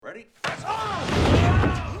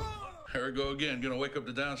go again. Gonna wake up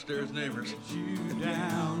the downstairs neighbors. Get you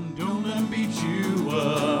down, don't let them beat you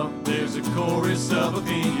up. There's a chorus of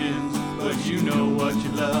opinions, but you know what you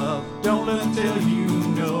love. Don't let them tell you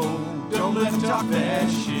no, don't let them talk that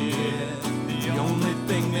shit. The only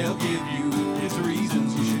thing they'll give you is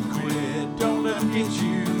reasons you should quit. Don't let them get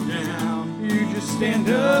you down, you just stand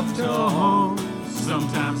up tall.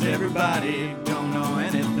 Sometimes everybody don't know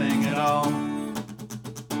anything at all.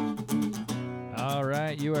 All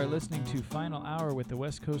right, you are listening to Final Hour with the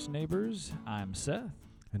West Coast Neighbors. I'm Seth.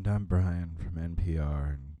 And I'm Brian from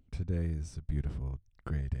NPR, and today is a beautiful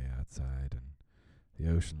gray day outside, and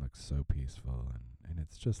the ocean looks so peaceful, and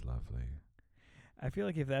it's just lovely. I feel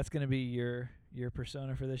like if that's going to be your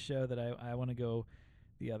persona for this show, that I want to go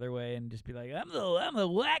the other way and just be like, I'm the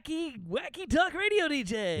wacky talk radio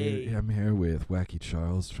DJ. I'm here with Wacky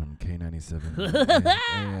Charles from K97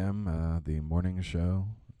 AM, the morning show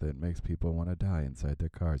that makes people want to die inside their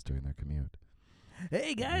cars during their commute.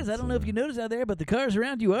 Hey guys, I don't know if you noticed out there, but the cars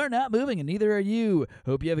around you are not moving, and neither are you.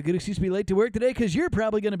 Hope you have a good excuse to be late to work today, because you're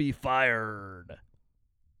probably going to be fired.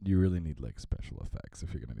 You really need like special effects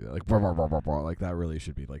if you're going to do that. Like, brr, brr, brr, brr, brr, like that really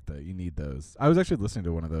should be like you need those. I was actually listening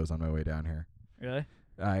to one of those on my way down here. Really?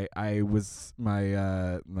 I was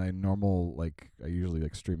my normal, like, I usually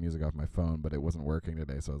like stream music off my phone, but it wasn't working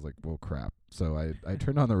today, so I was like, well, crap. So I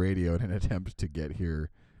turned on the radio in an attempt to get here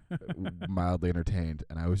mildly entertained,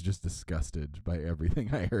 and I was just disgusted by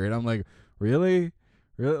everything I heard. I'm like, really?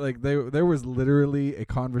 Like, there was literally a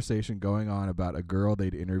conversation going on about a girl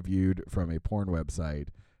they'd interviewed from a porn website,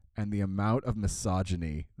 and the amount of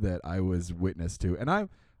misogyny that I was witness to. And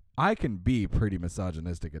I can be pretty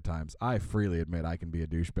misogynistic at times. I freely admit I can be a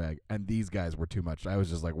douchebag, and these guys were too much. I was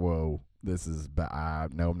just like, whoa, this is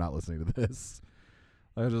bad. No, I'm not listening to this.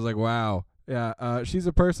 I was just like, wow. Yeah, she's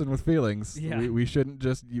a person with feelings. Yeah. We shouldn't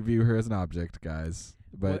just view her as an object, guys.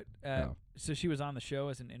 But no. So she was on the show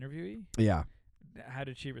as an interviewee? Yeah. How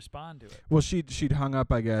did she respond to it? Well, she'd hung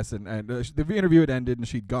up, I guess, and the interview had ended, and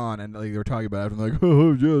she'd gone, and like they were talking about it, and like,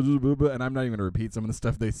 oh yeah, blah, blah, and I'm not even gonna repeat some of the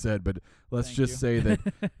stuff they said, but let's just say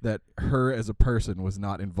that her as a person was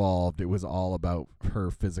not involved. It was all about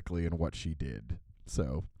her physically and what she did.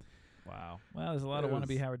 So. Wow. Well, there's a lot of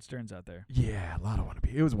wannabe Howard Sterns out there. Yeah, a lot of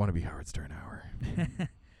wannabe. It was wannabe Howard Stern hour.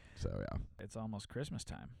 So yeah. It's almost Christmas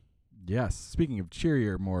time. Yes. Speaking of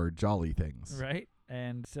cheerier, more jolly things. Right.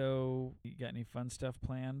 And so, you got any fun stuff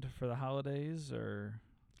planned for the holidays, or?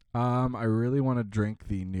 I really want to drink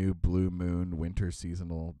the new Blue Moon winter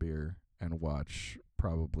seasonal beer and watch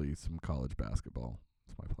probably some college basketball.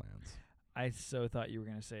 That's my plans. I so thought you were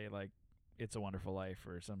going to say, like, It's a Wonderful Life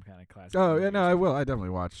or some kind of classic. Oh, yeah, no, I will. I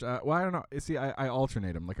definitely watch. Well, I don't know. See, I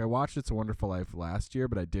alternate them. Like, I watched It's a Wonderful Life last year,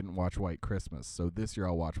 but I didn't watch White Christmas. So this year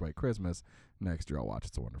I'll watch White Christmas. Next year I'll watch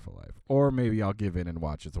It's a Wonderful Life. Or maybe I'll give in and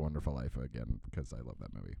watch It's a Wonderful Life again because I love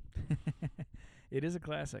that movie. It is a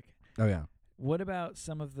classic. Oh, yeah. What about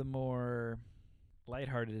some of the more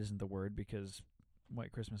lighthearted isn't the word, because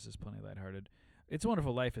White Christmas is plenty lighthearted. It's a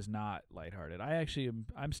Wonderful Life is not lighthearted.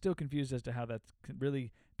 I'm still confused as to how that's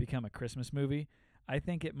really become a Christmas movie. I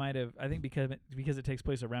think because it takes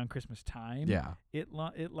place around Christmas time. Yeah. It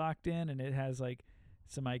locked in, and it has like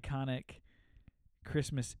some iconic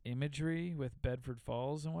Christmas imagery with Bedford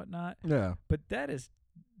Falls and whatnot. Yeah. But that's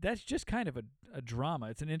just kind of a drama.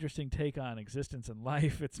 It's an interesting take on existence and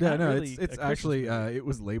life. It's not really it's actually it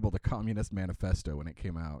was labeled a communist manifesto when it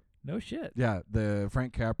came out. No shit. Yeah, the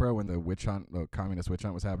Frank Capra, when the communist witch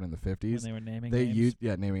hunt was happening in the 50s. When they were naming names? used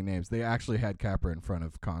naming names. They actually had Capra in front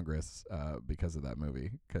of Congress because of that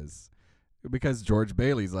movie, because George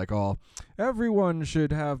Bailey's like, everyone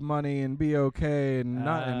should have money and be okay, and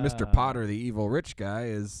Mr. Potter, the evil rich guy,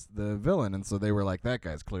 is the villain, and so they were like, that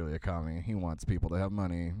guy's clearly a commie. He wants people to have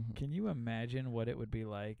money. Can you imagine what it would be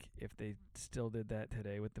like if they still did that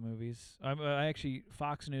today with the movies? Actually,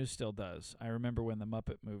 Fox News still does. I remember when the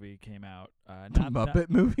Muppet movie came out. Muppet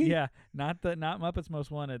movie? Yeah, not Muppets Most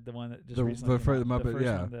Wanted, the one that just recently came the out. Muppet, the first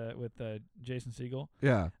yeah, one, with Jason Segel.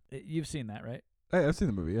 Yeah, You've seen that, right? Hey, I've seen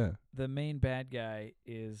the movie. Yeah, the main bad guy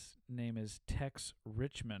name is Tex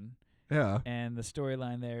Richman. Yeah, and the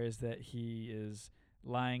storyline there is that he is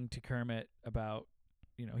lying to Kermit about,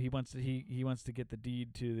 he wants to get the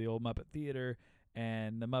deed to the old Muppet Theater,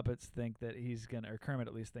 and the Muppets think that or Kermit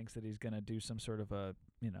at least thinks that he's gonna do some sort of a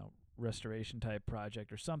restoration type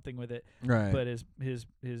project or something with it. Right. But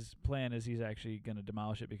his plan is he's actually gonna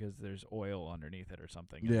demolish it because there's oil underneath it or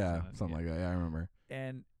something. Yeah, something like that. Yeah, I remember.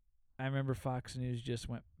 And I remember Fox News just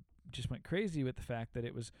went crazy with the fact that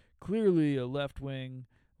it was clearly a left-wing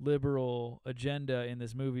liberal agenda in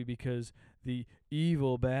this movie because the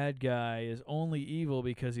evil bad guy is only evil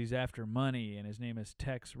because he's after money, and his name is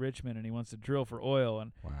Tex Richmond, and he wants to drill for oil.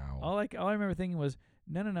 And Wow. all I remember thinking was,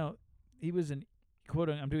 no, he was an quote.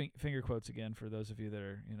 I'm doing finger quotes again for those of you that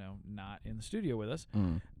are not in the studio with us.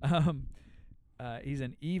 He's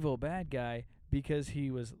an evil bad guy because he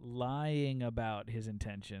was lying about his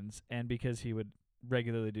intentions, and because he would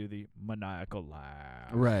regularly do the maniacal laugh.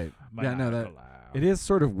 Right. Yeah, no, Maniacal laugh. it is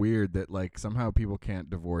sort of weird that like somehow people can't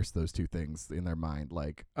divorce those two things in their mind.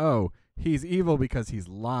 Like, oh, he's evil because he's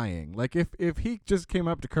lying. Like if he just came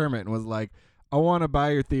up to Kermit and was like, I want to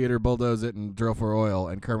buy your theater, bulldoze it, and drill for oil,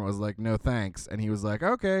 and Kermit was like, no thanks, and he was like,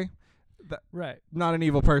 okay, Right. not an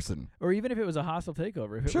evil person. Or even if it was a hostile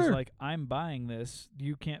takeover, if it Sure. was like, I'm buying this,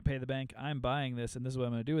 you can't pay the bank, I'm buying this, and this is what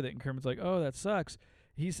I'm going to do with it, and Kermit's like, oh, that sucks.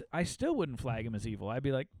 I still wouldn't flag him as evil. I'd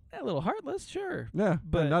be like, a little heartless, sure. Yeah,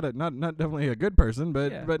 But- not definitely a good person,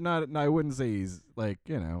 but Yeah. but not. I wouldn't say he's like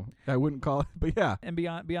I wouldn't call it. But yeah, And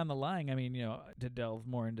beyond the lying, I mean, to delve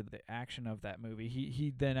more into the action of that movie,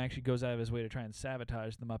 he then actually goes out of his way to try and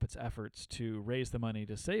sabotage the Muppets' efforts to raise the money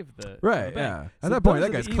to save the right. the Yeah, bank. at So that point, those that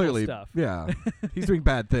are the guy's evil clearly stuff. yeah, he's doing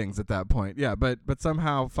bad things at that point. Yeah, but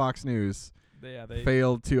somehow Fox News they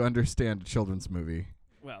failed to understand a children's movie.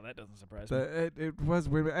 well, that doesn't surprise me. It was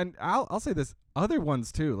weird, and I'll say this: other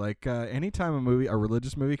ones too. Like anytime a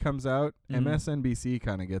religious movie comes out, Mhm. MSNBC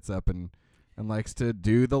kind of gets up and likes to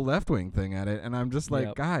do the left wing thing at it, and I'm just like,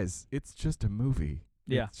 Yep. guys, it's just a movie.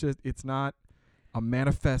 Yeah. It's not a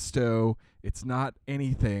manifesto. It's not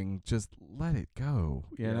anything. Just let it go.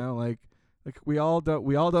 You Yeah. know, like we all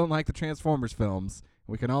don't like the Transformers films.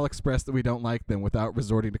 We can all express that we don't like them without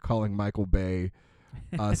resorting to calling Michael Bay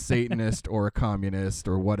a Satanist or a communist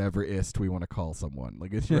or whatever ist we want to call someone.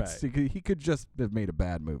 Like it's just he could just have made a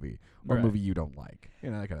bad movie or a Right. movie you don't like,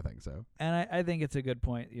 that kind of thing. So And I think it's a good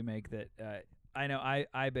point you make that I know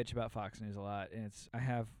I bitch about Fox News a lot, and I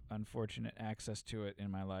have unfortunate access to it in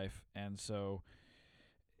my life, and so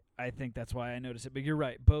I think that's why I notice it. But you're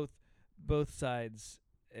right, both sides,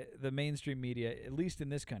 the mainstream media, at least in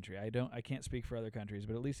this country, I can't speak for other countries,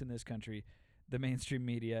 but at least in this country, the mainstream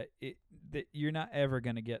media, that you're not ever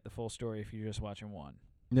going to get the full story if you're just watching one.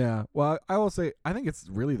 yeah, well, I will say I think it's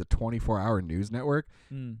really the 24-hour news network.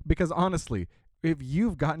 Because honestly, if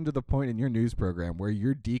you've gotten to the point in your news program where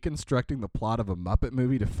you're deconstructing the plot of a Muppet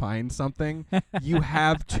movie to find something, you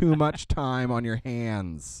have too much time on your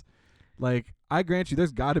hands. Like, I grant you,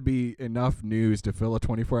 there's got to be enough news to fill a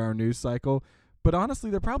 24-hour news cycle. But honestly,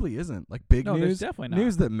 there probably isn't. Like big No, there's news, definitely not.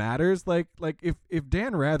 news that matters. Like if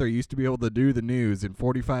Dan Rather used to be able to do the news in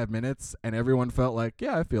 45 minutes and everyone felt like,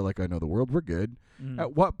 yeah, I feel like I know the world, we're good.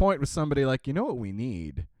 At what point was somebody like, you know what we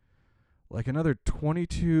need? Like another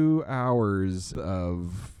 22 hours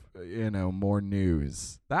of, more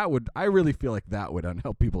news. I really feel like that would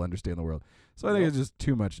help people understand the world. So I think it's just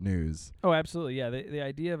too much news. Oh, absolutely. Yeah, the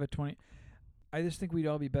idea of a 20 I just think we'd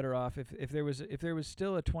all be better off if there was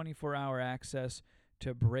still a 24-hour access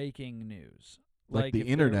to breaking news. Like the if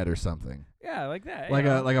there- internet or something. Yeah, like that. Like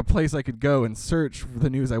yeah. a place I could go and search for the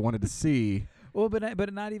news I wanted to see. Well,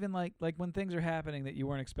 but not even like when things are happening that you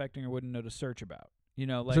weren't expecting or wouldn't know to search about.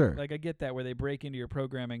 Sure. Like I get that where they break into your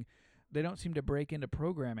programming. They don't seem to break into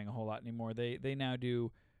programming a whole lot anymore. They now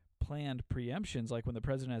do planned preemptions, like when the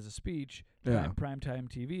president has a speech, Yeah. primetime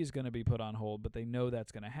TV is going to be put on hold, but they know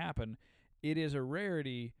that's going to happen. It is a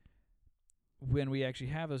rarity when we actually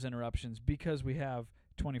have those interruptions because we have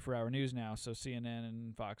 24-hour news now. So CNN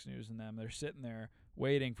and Fox News and them, they're sitting there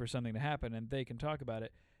waiting for something to happen, and they can talk about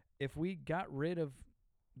it. If we got rid of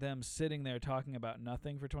them sitting there talking about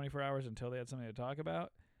nothing for 24 hours until they had something to talk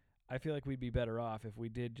about, I feel like we'd be better off if we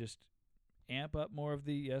did just amp up more of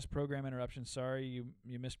the program interruptions. Sorry,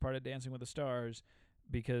 you missed part of Dancing with the Stars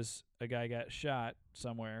because a guy got shot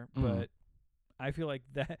somewhere, but I feel like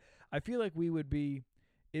it'd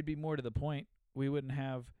be more to the point. We wouldn't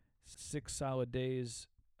have 6 solid days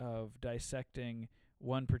of dissecting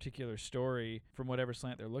one particular story from whatever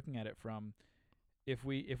slant they're looking at it from. If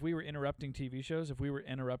we were interrupting TV shows, if we were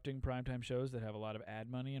interrupting primetime shows that have a lot of ad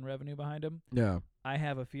money and revenue behind them, Yeah. I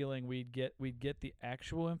have a feeling we'd get the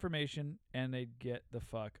actual information and they'd get the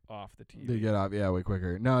fuck off the TV. They get off, yeah, way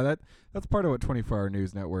quicker. No, that's part of what 24-hour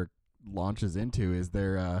news network launches into is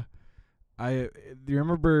their do you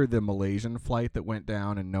remember the Malaysian flight that went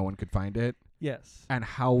down and no one could find it? Yes. And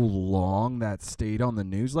how long that stayed on the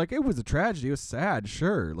news? Like, it was a tragedy. It was sad,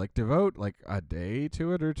 sure. Like, devote, like, a day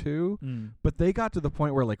to it or two. But they got to the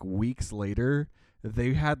point where, like, weeks later,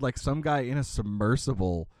 they had, like, some guy in a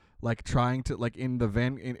submersible, like trying to like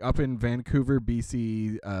up in Vancouver,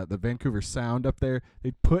 BC, the Vancouver Sound up there.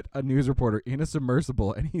 They put a news reporter in a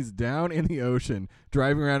submersible, and he's down in the ocean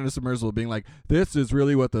driving around in a submersible, being like, "This is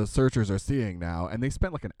really what the searchers are seeing now." And they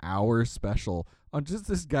spent like an hour special on just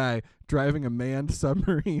this guy driving a manned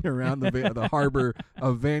submarine around the harbor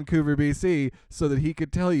of Vancouver, BC, so that he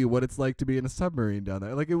could tell you what it's like to be in a submarine down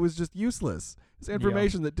there. Like, it was just useless. It's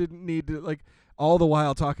information that didn't need to, like, all the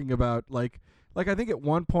while talking about, like I think at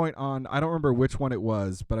one point on, I don't remember which one it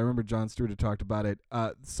was, but I remember Jon Stewart had talked about it.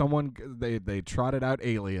 They trotted out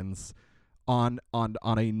aliens on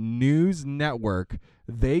a news network.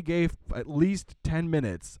 They gave at least 10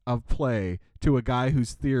 minutes of play to a guy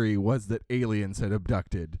whose theory was that aliens had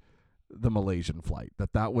abducted the Malaysian flight,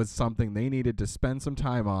 that was something they needed to spend some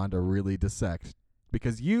time on to really dissect,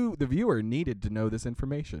 because you, the viewer, needed to know this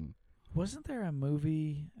information. Wasn't there a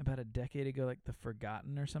movie about a decade ago, like The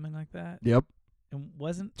Forgotten or something like that? Yep. And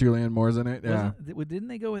wasn't Julianne Moore's in it. Yeah. Didn't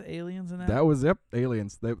they go with aliens in that? That was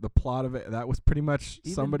aliens. The plot of it, that was pretty much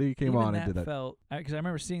somebody came on and did that. Because I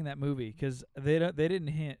remember seeing that movie, because they didn't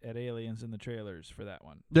hint at aliens in the trailers for that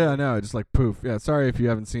one. Yeah, no, just like poof. Yeah, sorry if you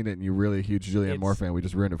haven't seen it and you're really a huge Julianne Moore fan. We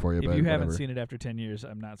just ruined it for you. If but you whatever. haven't seen it after 10 years,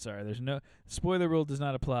 I'm not sorry. There's no spoiler rule does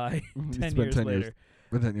not apply. 10 years 10 later. years.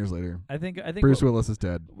 But 10 years later, I think Bruce Willis is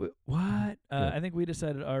dead. What? I think we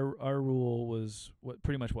decided our rule was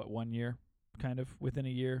pretty much 1 year. Kind of within a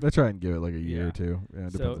year. Let's try and give it like a year or two. Yeah,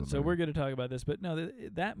 so we're going to talk about this, but no,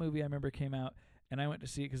 that movie I remember came out, and I went to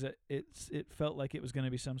see it because it felt like it was going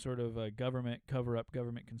to be some sort of a government cover-up,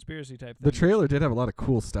 government conspiracy type thing. The trailer did have a lot of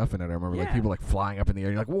cool stuff in it. I remember like people like flying up in the air.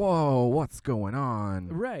 You're like, whoa, what's going on?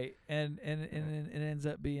 Right, and it ends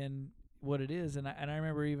up being what it is, and I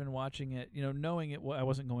remember even watching it, knowing it. I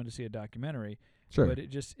wasn't going to see a documentary. Sure. But it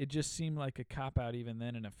just seemed like a cop-out even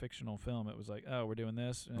then in a fictional film. It was like, oh, we're doing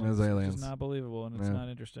this. And it's aliens. It's not believable, and it's not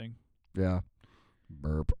interesting. Yeah.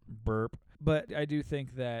 Burp. But I do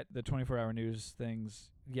think that the 24-hour news things,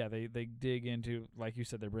 they dig into, like you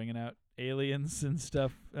said, they're bringing out aliens and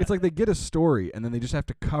stuff. It's like they get a story, and then they just have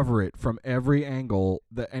to cover it from every angle.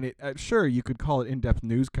 Sure, you could call it in-depth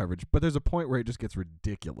news coverage, but there's a point where it just gets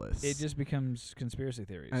ridiculous. It just becomes conspiracy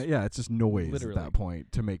theories. Yeah, it's just noise Literally. At that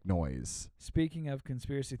point to make noise. Speaking of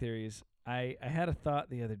conspiracy theories, I had a thought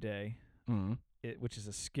the other day, which is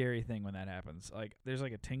a scary thing when that happens. Like, there's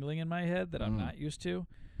like a tingling in my head that I'm not used to,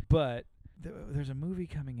 but there's a movie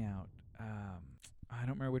coming out. I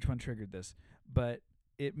don't remember which one triggered this, but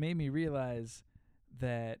it made me realize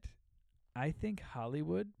that I think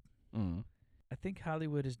Hollywood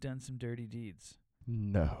has done some dirty deeds.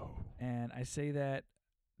 No. And I say that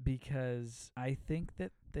because I think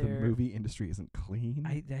that the movie industry isn't clean.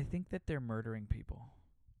 I think that they're murdering people.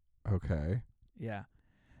 Okay. Yeah.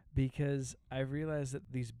 Because I've realized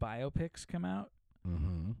that these biopics come out,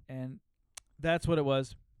 and that's what it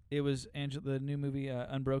was. It was the new movie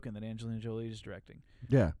Unbroken that Angelina Jolie is directing.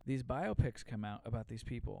 Yeah. These biopics come out about these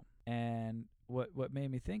people, and what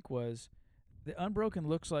made me think was the Unbroken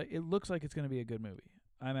looks like it's going to be a good movie.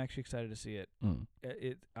 I'm actually excited to see it.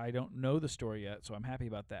 I don't know the story yet, so I'm happy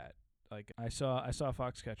about that. Like I saw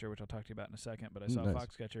Foxcatcher, which I'll talk to you about in a second, but I saw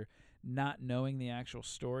Foxcatcher not knowing the actual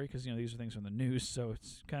story because these are things from the news, so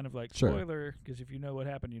it's kind of like spoiler because if you know what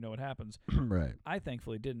happened, you know what happens. Right. I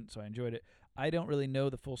thankfully didn't, so I enjoyed it. I don't really know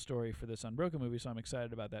the full story for this Unbroken movie, so I'm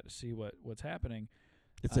excited about that to see what's happening.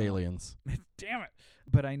 It's aliens. Damn it!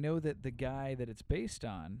 But I know that the guy that it's based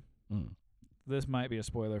on, this might be a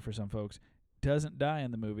spoiler for some folks, doesn't die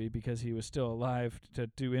in the movie because he was still alive to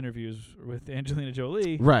do interviews with Angelina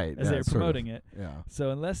Jolie as they were promoting it. Yeah.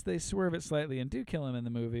 So unless they swerve it slightly and do kill him in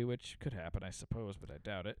the movie, which could happen, I suppose, but I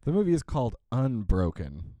doubt it. The movie is called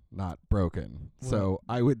Unbroken, not Broken. Well, so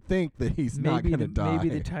I would think that he's not going to die. Maybe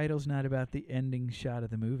the title's not about the ending shot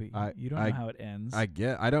of the movie. You don't know how it ends. I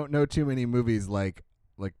don't know too many movies like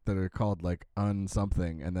that are called like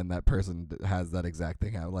something, and then that person has that exact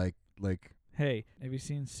thing out. Like. Hey, have you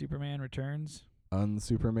seen Superman Returns?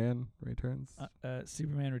 Superman Returns?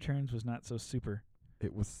 Superman Returns was not so super.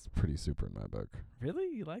 It was pretty super in my book. Really?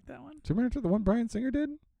 You like that one? Superman Returns, the one Bryan Singer did?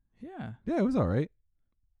 Yeah. Yeah, it was all right. It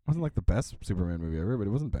wasn't like the best Superman movie ever, but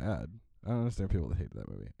it wasn't bad. I don't understand people that hate that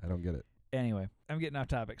movie. I don't get it. Anyway, I'm getting off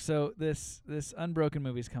topic. So this Unbroken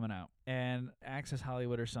movie's coming out, and Access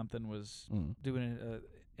Hollywood or something was doing it.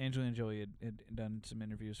 Angelina Jolie had done some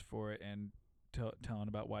interviews for it and telling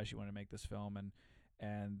about why she wanted to make this film,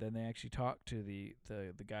 and then they actually talked to the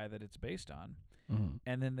guy that it's based on,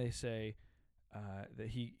 and then they say that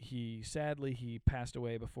he sadly passed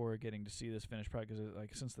away before getting to see this finished product because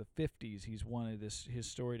like since the 50s he's wanted his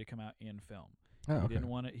story to come out in film. Oh, He didn't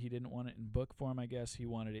want it in book form, I guess. He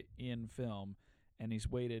wanted it in film, and he's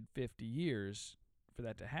waited 50 years for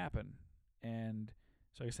that to happen. And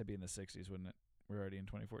so I guess that'd be in the 60s, wouldn't it? We're already in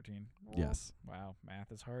 2014. Yes. Wow,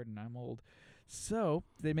 math is hard, and I'm old. So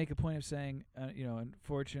they make a point of saying,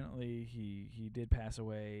 unfortunately, he did pass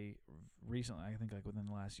away recently. I think like within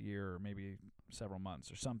the last year or maybe several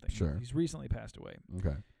months or something. Sure. He's recently passed away.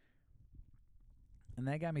 Okay. And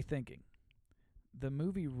that got me thinking. The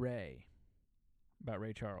movie Ray, about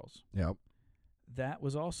Ray Charles, Yep. that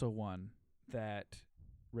was also one that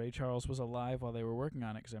Ray Charles was alive while they were working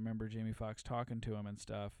on it, because I remember Jamie Foxx talking to him and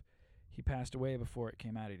stuff. He passed away before it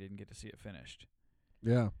came out. He didn't get to see it finished.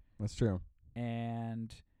 Yeah, that's true.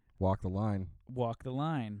 And Walk the Line. Walk the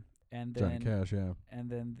Line. And Johnny then Cash, yeah. and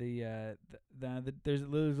then there's a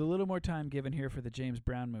little more time given here for the James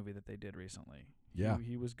Brown movie that they did recently. Yeah.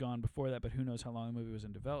 He was gone before that, but who knows how long the movie was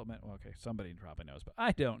in development. Well, okay, somebody probably knows, but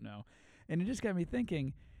I don't know. And it just got me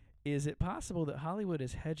thinking, is it possible that Hollywood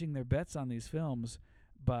is hedging their bets on these films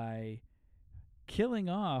by killing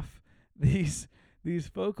off these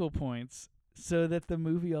focal points so that the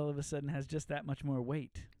movie all of a sudden has just that much more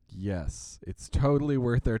weight? Yes. It's totally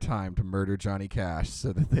worth their time to murder Johnny Cash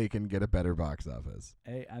so that they can get a better box office.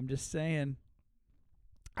 Hey, I'm just saying.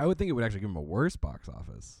 I would think it would actually give him a worse box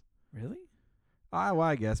office. Really? Well,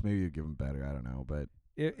 I guess maybe you'd give him better. I don't know, but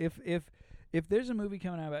If there's a movie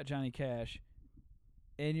coming out about Johnny Cash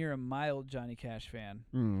and you're a mild Johnny Cash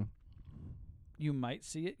fan, you might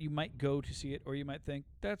see it, you might go to see it, or you might think,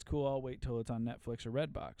 that's cool, I'll wait till it's on Netflix or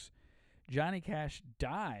Redbox. Johnny Cash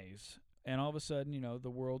dies, and all of a sudden,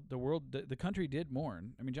 the country did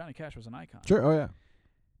mourn. I mean, Johnny Cash was an icon. sure. Oh, yeah.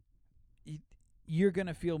 You're going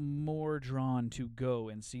to feel more drawn to go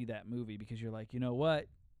and see that movie because you're like, you know what?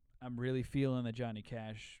 I'm really feeling the Johnny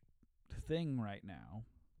Cash thing right now.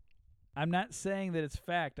 I'm not saying that it's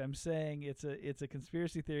fact. I'm saying it's a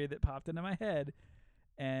conspiracy theory that popped into my head,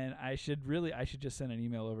 and I should just send an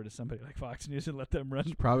email over to somebody like Fox News and let them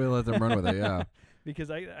run. Probably let them run with it, yeah. Because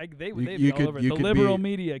they'd be you all could- over it. you The could liberal be-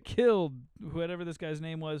 media killed whatever this guy's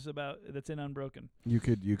name was that's in Unbroken. You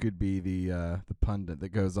could be the pundit that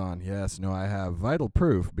goes on, yes, no, I have vital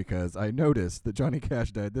proof because I noticed that Johnny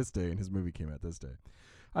Cash died this day and his movie came out this day.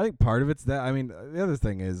 I think part of it's that. I mean, the other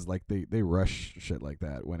thing is, like, they rush shit like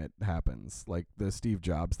that when it happens. Like the Steve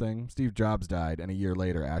Jobs thing. Steve Jobs died, and a year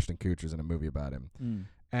later, Ashton Kutcher's in a movie about him.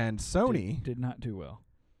 And Sony did not do well.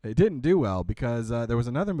 It didn't do well because there was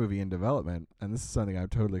another movie in development, and this is something I'm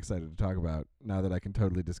totally excited to talk about now that I can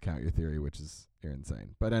totally discount your theory, which is you're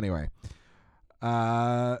insane. But anyway,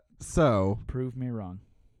 so Prove me wrong.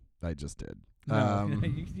 I just did. No,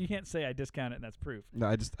 you can't say I discount it and that's proof. No,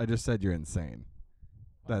 I just said you're insane.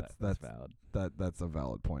 Well, that's valid. That's a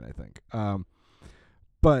valid point, I think.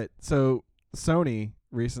 But so Sony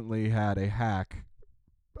recently had a hack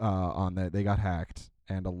on that. They got hacked,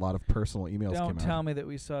 and a lot of personal emails came out. Don't tell me that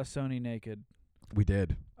we saw Sony naked. We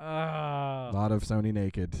did. Oh. A lot of Sony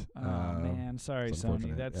naked. Oh man, sorry, it's Sony.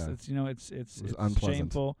 unfortunate, That's yeah. it's unpleasant.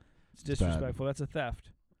 shameful. It's bad. disrespectful. That's a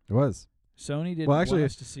theft. It was. Sony didn't Well, actually,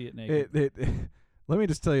 want us to see it naked. Let me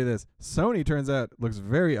just tell you this. Sony, turns out, looks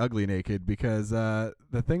very ugly naked because the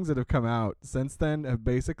things that have come out since then have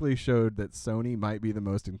basically showed that Sony might be the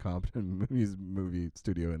most incompetent movie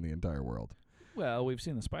studio in the entire world. Well, we've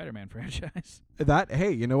seen the Spider-Man franchise.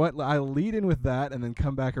 Hey, you know what? I'll lead in with that and then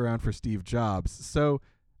come back around for Steve Jobs. So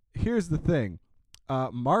here's the thing.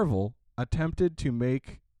 Marvel attempted to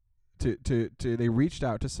make... They reached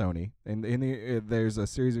out to Sony, and there's a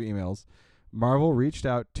series of emails. Marvel reached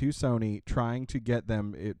out to Sony trying to get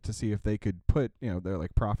them to see if they could put, they're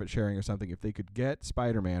like profit sharing or something, if they could get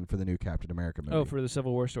Spider-Man for the new Captain America movie. Oh, for the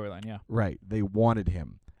Civil War storyline, yeah. Right. They wanted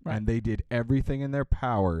him. Right. And they did everything in their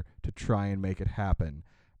power to try and make it happen.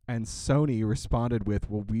 And Sony responded with,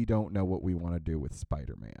 well, we don't know what we want to do with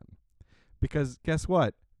Spider-Man. Because guess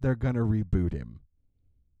what? They're going to reboot him.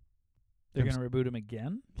 They're going to reboot him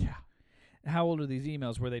again? Yeah. How old are these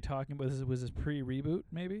emails? Were they talking about this? Was this pre-reboot,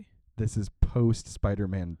 maybe? This is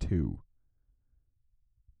post-Spider-Man 2.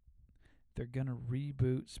 They're going to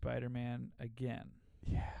reboot Spider-Man again.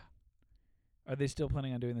 Yeah. Are they still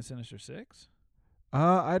planning on doing the Sinister Six?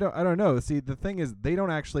 I don't know. See, the thing is,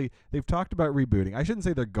 they've talked about rebooting. I shouldn't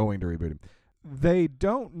say they're going to reboot him. They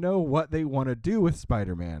don't know what they want to do with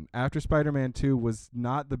Spider-Man. After Spider-Man 2 was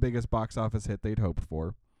not the biggest box office hit they'd hoped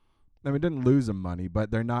for. I mean, it didn't lose them money,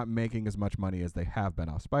 but they're not making as much money as they have been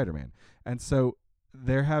off Spider-Man. And so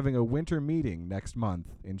they're having a winter meeting next month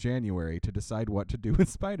in January to decide what to do with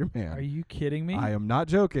Spider-Man. Are you kidding me? I am not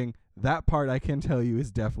joking. That part I can tell you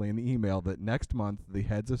is definitely in the email that next month the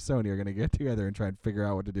heads of Sony are going to get together and try and figure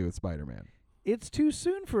out what to do with Spider-Man. it's too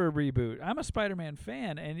soon for a reboot. I'm a Spider-Man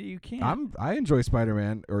fan, and you can't. I enjoy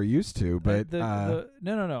Spider-Man, or used to, but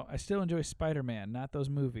no. I still enjoy Spider-Man, not those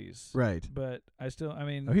movies. right. But I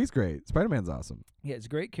mean, Oh, he's great. Spider-Man's awesome. yeah, it's a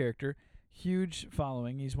great character, huge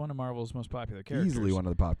following. He's one of Marvel's most popular characters. Easily one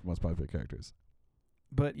of the most popular characters.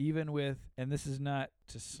 But even with, and this is not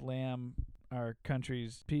to slam our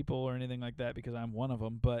country's people or anything like that, because I'm one of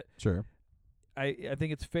them, but Sure. I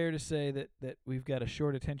think it's fair to say that we've got a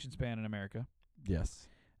short attention span in America. Yes.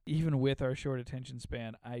 Even with our short attention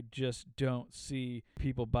span, I just don't see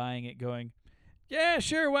people buying it going, yeah,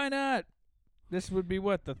 sure, why not? This would be,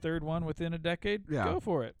 what, the third one within a decade? Yeah. Go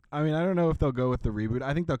for it. I mean, I don't know if they'll go with the reboot.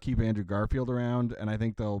 I think they'll keep Andrew Garfield around, and I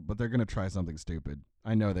think but they're going to try something stupid.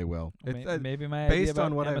 I know they will. Maybe my based idea about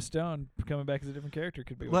on what Emma I've- Stone coming back as a different character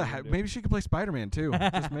could be what they're gonna do. Maybe she could play Spider-Man, too.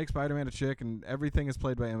 Just make Spider-Man a chick, and everything is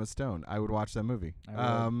played by Emma Stone. I would watch that movie.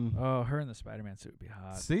 I would. Oh, her in the Spider-Man suit would be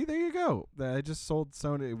hot. See, there you go. I just sold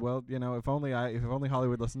Sony. Well, if only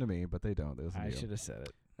Hollywood listened to me, but they don't. They listen to I you. should have said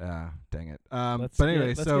it. Dang it. Let's but anyway,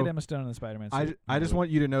 let's so get Emma Stone in the Spider-Man suit. I just want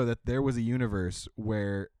you to know that there was a universe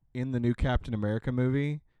where in the new Captain America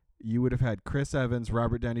movie, you would have had Chris Evans,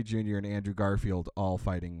 Robert Downey Jr., and Andrew Garfield all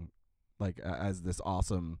fighting as this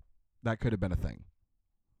awesome. That could have been a thing.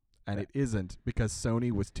 And it isn't, because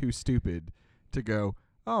Sony was too stupid to go,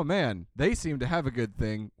 oh man, they seem to have a good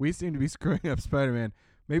thing. We seem to be screwing up Spider-Man.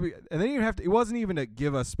 Maybe, and then you have to. It wasn't even to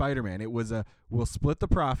give us Spider-Man. It was we'll split the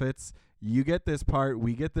profits. You get this part,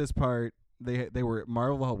 we get this part.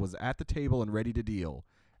 Marvel was at the table and ready to deal,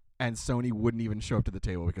 and Sony wouldn't even show up to the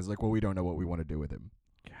table because we don't know what we want to do with him.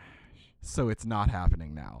 Gosh, So it's not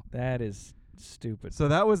happening now. that is stupid. So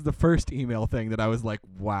that was the first email thing that I was like,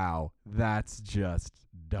 wow, that's just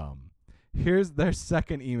dumb. Here's their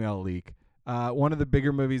second email leak. One of the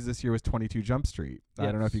bigger movies this year was 22 Jump Street. I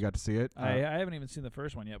don't know if you got to see it. I haven't even seen the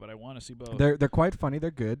first one yet, but I want to see both. They're quite funny.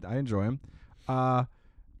 They're good. I enjoy them.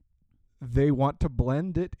 They want to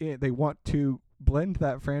blend it in. They want to blend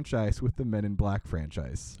that franchise with the Men in Black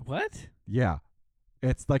franchise. What? Yeah.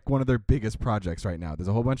 It's like one of their biggest projects right now. There's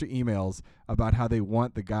a whole bunch of emails about how they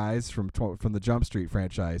want the guys from the Jump Street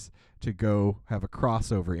franchise to go have a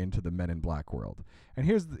crossover into the Men in Black world. And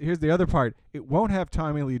here's the other part. It won't have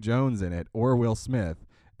Tommy Lee Jones in it or Will Smith.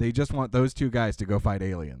 They just want those two guys to go fight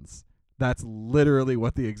aliens. That's literally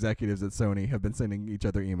what the executives at Sony have been sending each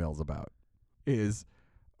other emails about. Is,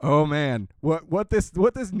 oh man, what this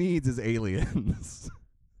needs is aliens.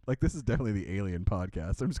 Like, this is definitely the Alien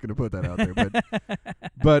podcast. I'm just gonna put that out there,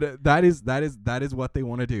 but that is what they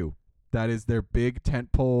want to do. That is their big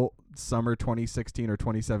tentpole summer 2016 or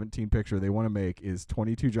 2017 picture they want to make is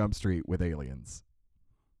 22 Jump Street with aliens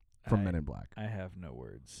from Men in Black. I have no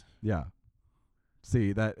words. Yeah.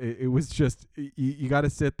 See, that it was just you got to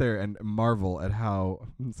sit there and marvel at how,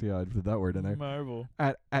 see how I put that word in there. Marvel.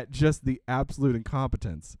 At just the absolute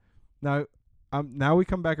incompetence. Now we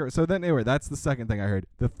come back. So then anyway, that's the second thing I heard.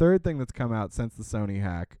 The third thing that's come out since the Sony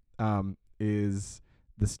hack is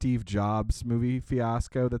the Steve Jobs movie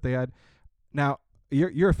fiasco that they had. Now,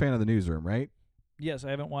 you're a fan of The Newsroom, right? Yes,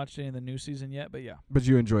 I haven't watched any of the new season yet, but yeah. But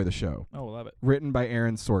you enjoy the show. Oh, love it. Written by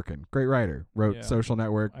Aaron Sorkin. Great writer. Wrote Yeah. Social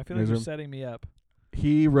Network. I feel like Newsroom. you're setting me up.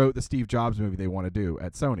 He wrote the Steve Jobs movie they want to do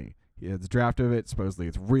at Sony. He has a draft of it. Supposedly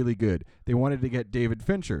it's really good. They wanted to get David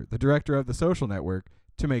Fincher, the director of The Social Network,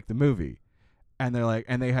 to make the movie. And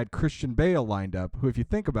they had Christian Bale lined up, who, if you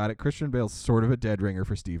think about it, Christian Bale's sort of a dead ringer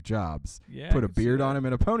for Steve Jobs. Yeah. Put a beard on him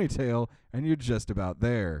and a ponytail, and you're just about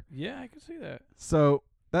there. Yeah, I can see that. So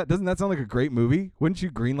doesn't that sound like a great movie? Wouldn't you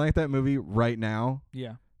greenlight that movie right now?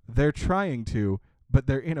 Yeah. They're trying to, but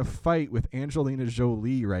they're in a fight with Angelina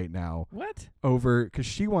Jolie right now What? because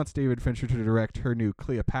she wants David Fincher to direct her new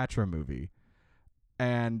Cleopatra movie.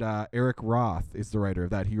 And Eric Roth is the writer of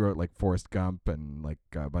that. He wrote like Forrest Gump and like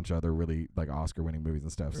a bunch of other really like Oscar-winning movies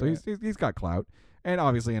and stuff. So Right. he's got clout, and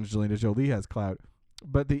obviously Angelina Jolie has clout.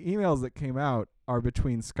 But the emails that came out are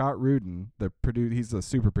between Scott Rudin, he's a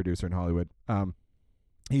super producer in Hollywood.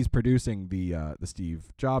 He's producing the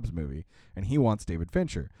Steve Jobs movie, and he wants David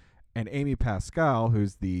Fincher. And Amy Pascal,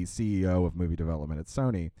 who's the CEO of movie development at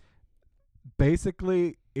Sony.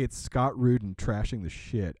 Basically, it's Scott Rudin trashing the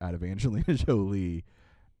shit out of Angelina Jolie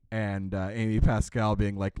and Amy Pascal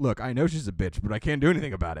being like, look, I know she's a bitch, but I can't do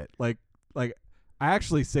anything about it. Like I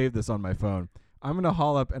actually saved this on my phone. I'm going to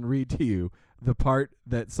haul up and read to you the part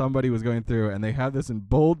that somebody was going through, and they have this in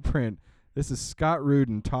bold print. This is Scott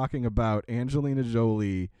Rudin talking about Angelina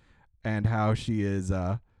Jolie and how she is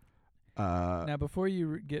Now, before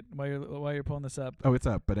you while you're pulling this up, oh, it's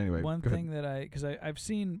up, but anyway. one go thing ahead.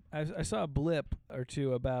 that I saw a blip or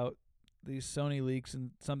two about these Sony leaks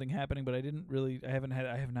and something happening, but I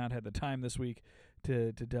have not had the time this week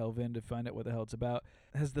to delve in to find out what the hell it's about.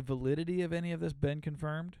 Has the validity of any of this been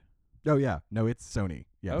confirmed? Oh yeah, no, it's Sony.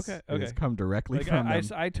 Yes, Okay. It has come directly from them.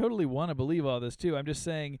 I totally want to believe all this too. I'm just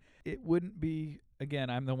saying it wouldn't be.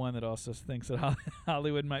 Again, I'm the one that also thinks that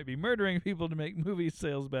Hollywood might be murdering people to make movie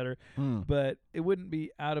sales better, but it wouldn't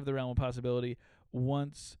be out of the realm of possibility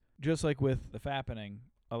once, just like with the Fappening,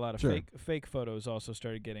 a lot of fake photos also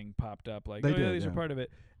started getting popped up. Like, these are part of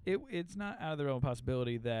it. It's not out of the realm of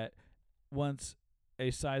possibility that once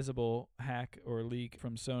a sizable hack or leak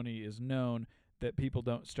from Sony is known, that people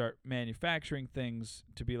don't start manufacturing things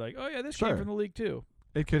to be like, oh yeah, this came from the leak too.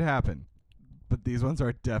 It could happen. But these ones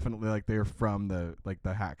are definitely like they're from the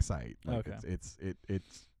hack site. Like okay.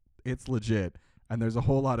 It's legit. And there's a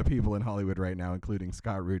whole lot of people in Hollywood right now, including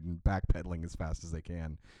Scott Rudin, backpedaling as fast as they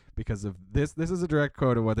can because of this. This is a direct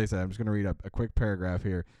quote of what they said. I'm just going to read a quick paragraph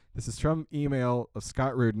here. This is from email of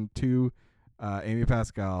Scott Rudin to Amy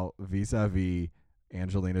Pascal vis-a-vis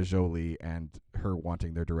Angelina Jolie and her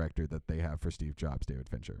wanting their director that they have for Steve Jobs, David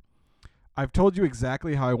Fincher. I've told you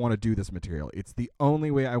exactly how I want to do this material. It's the only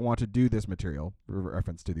way I want to do this material,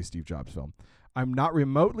 reference to the Steve Jobs film. I'm not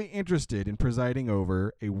remotely interested in presiding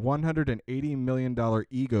over a $180 million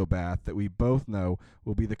ego bath that we both know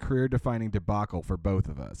will be the career-defining debacle for both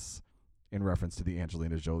of us, in reference to the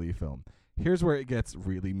Angelina Jolie film. Here's where it gets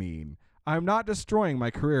really mean. I'm not destroying my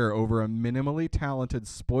career over a minimally talented,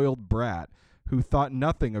 spoiled brat who thought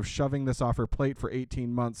nothing of shoving this off her plate for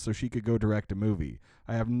 18 months so she could go direct a movie.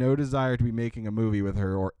 I have no desire to be making a movie with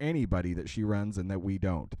her or anybody that she runs and that we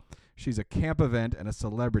don't. She's a camp event and a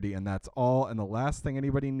celebrity, and that's all, and the last thing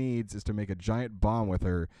anybody needs is to make a giant bomb with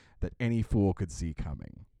her that any fool could see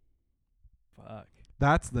coming. Fuck.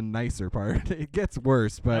 That's the nicer part. It gets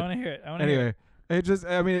worse, but I want to hear it. Anyway, it just,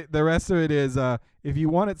 I mean, the rest of it is, if you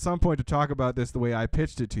want at some point to talk about this the way I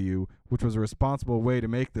pitched it to you, which was a responsible way to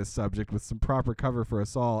make this subject with some proper cover for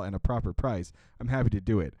us all and a proper price, I'm happy to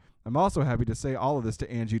do it. I'm also happy to say all of this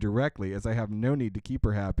to Angie directly, as I have no need to keep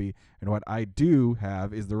her happy, and what I do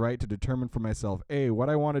have is the right to determine for myself, A,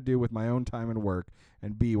 what I want to do with my own time and work,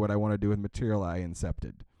 and B, what I want to do with material I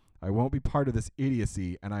incepted. I won't be part of this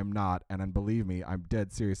idiocy, and I'm not, and believe me, I'm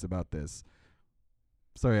dead serious about this.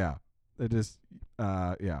 So yeah, it just,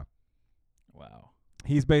 yeah. Wow.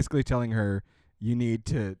 He's basically telling her, you need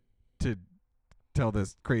to tell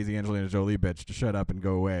this crazy Angelina Jolie bitch to shut up and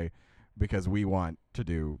go away because we want to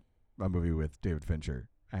do a movie with David Fincher.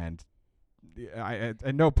 And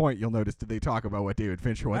at no point you'll notice did they talk about what David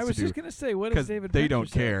Fincher wants to do. I was just going to say, what does David Fincher they don't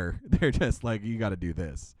say? care. They're just like, you got to do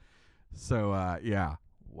this. So, yeah.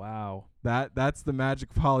 Wow. That's the magic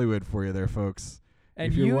of Hollywood for you there, folks.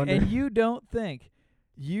 And you don't think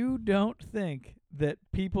that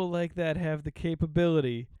people like that have the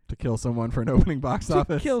capability to kill someone for an opening box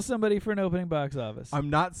office? To kill somebody for an opening box office. I'm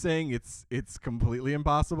not saying it's completely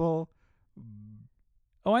impossible.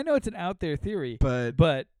 Oh, I know it's an out there theory,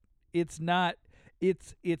 but it's not.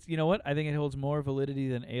 It's you know what? I think it holds more validity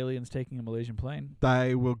than aliens taking a Malaysian plane.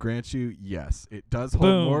 I will grant you, yes, it does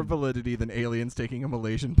hold more validity than aliens taking a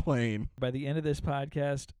Malaysian plane. By the end of this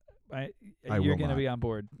podcast, you're going to be on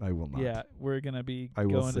board. I will not. Yeah, we're going to be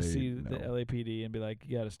going to see the LAPD and be like,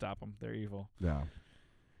 you got to stop them. They're evil. Yeah.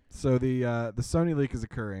 So the Sony leak is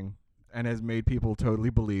occurring and has made people totally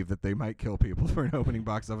believe that they might kill people for an opening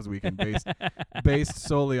box office weekend based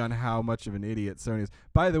solely on how much of an idiot Sony is.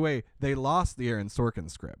 By the way, they lost the Aaron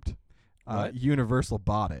Sorkin script. Universal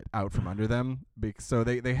bought it out from under them. So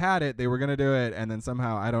they had it, they were going to do it, and then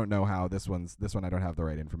somehow, I don't know how, this one I don't have the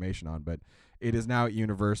right information on, but it is now at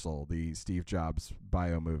Universal, the Steve Jobs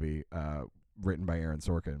bio movie written by Aaron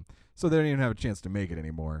Sorkin. So they don't even have a chance to make it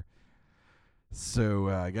anymore. So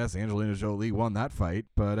I guess Angelina Jolie won that fight,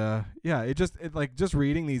 but yeah, just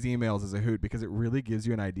reading these emails is a hoot because it really gives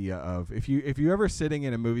you an idea of if you ever sitting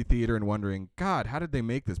in a movie theater and wondering, God, how did they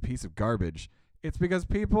make this piece of garbage? It's because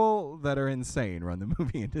people that are insane run the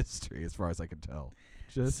movie industry, as far as I can tell.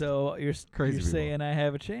 Just so you're saying I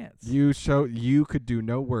have a chance. You could do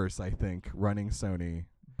no worse, I think, running Sony.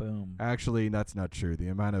 Boom. Actually, that's not true. The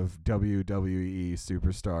amount of WWE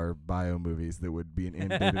superstar bio movies that would be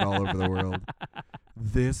inundated all over the world.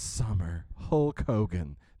 This summer, Hulk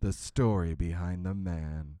Hogan, the story behind the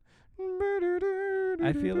man.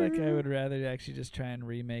 I feel like I would rather actually just try and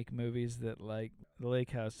remake movies that, like the Lake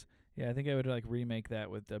House. Yeah, I think I would remake that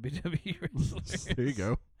with WWE wrestlers. There you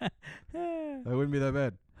go. That wouldn't be that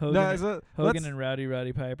bad. Hogan and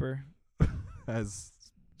Rowdy Piper as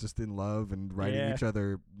just in love and writing Yeah. each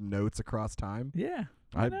other notes across time. Yeah.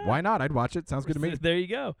 Why not? I'd watch it. Sounds good to me. There you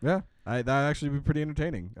go. Yeah, that'd actually be pretty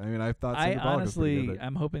entertaining. I mean, I thought I Sandra Bullock was pretty honestly, good, but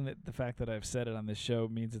I'm hoping that the fact that I've said it on this show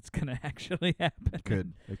means it's going to actually happen. it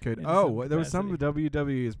could. in Oh, some there was some capacity.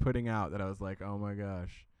 WWE is putting out that I was like, oh my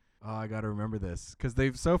gosh. Oh, I got to remember this. Because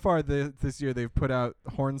they've, so far this year, they've put out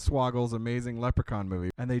Hornswoggle's amazing Leprechaun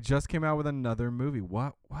movie. And they just came out with another movie.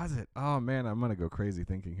 What was it? Oh, man, I'm going to go crazy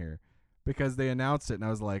thinking here. Because they announced it, and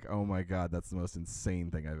I was like, oh my God, that's the most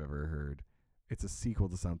insane thing I've ever heard. It's a sequel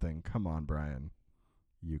to something. Come on, Brian.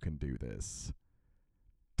 You can do this.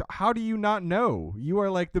 How do you not know? You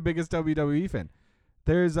are like the biggest WWE fan.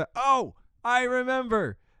 I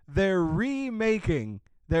remember. They're remaking.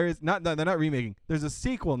 They're not remaking. There's a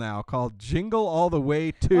sequel now called Jingle All the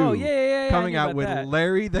Way 2. Oh, yeah. Coming I knew out about with that.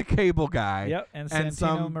 Larry the Cable Guy. Yep, and and Santino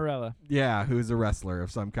some- Marella. Yeah, who's a wrestler of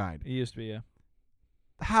some kind. He used to be, yeah.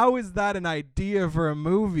 How is that an idea for a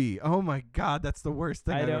movie? Oh my God, that's the worst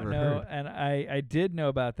thing I I've don't ever know, heard. and I did know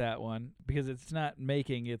about that one because it's not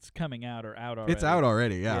making, it's coming out or out already. It's out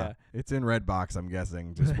already, yeah. Yeah. It's in Redbox, I'm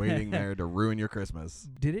guessing, just waiting there to ruin your Christmas.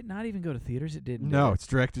 Did it not even go to theaters? It didn't. No, did it's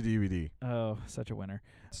direct to DVD. it? Oh, such a winner.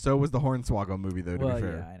 So was the Hornswoggle movie, though, to Well, be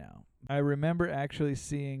fair. yeah, I know. I remember actually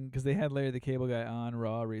seeing, because they had Larry the Cable Guy on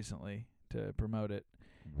Raw recently to promote it.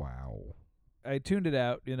 Wow. I tuned it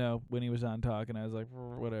out, when he was on talking. I was like,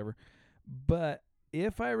 whatever. But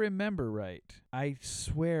if I remember right, I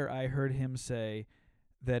swear I heard him say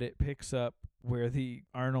that it picks up where the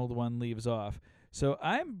Arnold one leaves off. So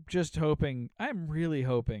I'm really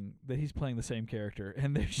hoping that he's playing the same character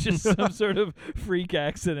and there's just some sort of freak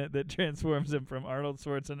accident that transforms him from Arnold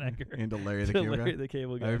Schwarzenegger Into Larry the to Cable Larry Guy. the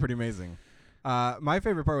Cable Guy. That'd be pretty amazing. My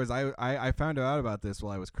favorite part was I found out about this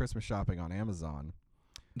while I was Christmas shopping on Amazon.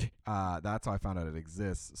 That's how I found out it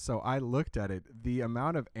exists. So I looked at it. The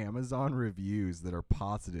amount of Amazon reviews that are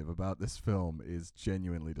positive about this film is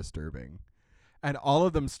genuinely disturbing. And all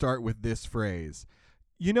of them start with this phrase.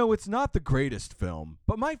 It's not the greatest film,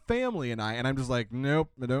 but my family and I'm just like,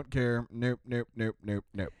 nope, I don't care. Nope.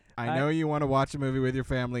 I know you want to watch a movie with your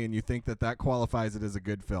family and you think that qualifies it as a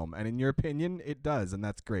good film. And in your opinion, it does, and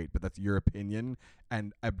that's great. But that's your opinion.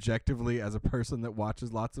 And objectively, as a person that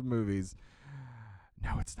watches lots of movies,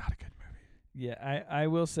 no, it's not a good movie. Yeah, I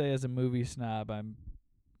will say as a movie snob,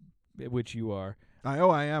 which you are, I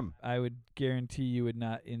am. I would guarantee you would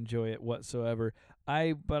not enjoy it whatsoever.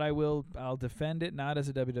 I'll defend it not as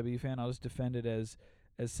a WWE fan. I'll just defend it as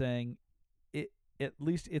saying it. At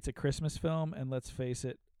least it's a Christmas film, and let's face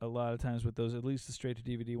it, a lot of times with those, at least the straight to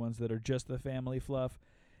DVD ones that are just the family fluff,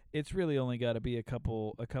 it's really only got to be a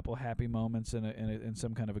couple happy moments and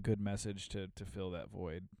some kind of a good message to fill that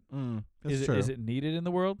void. That's true. Is it needed in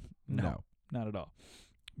the world? No. Not at all.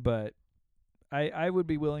 But I would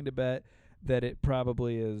be willing to bet that it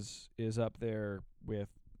probably is up there with,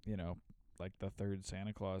 like the third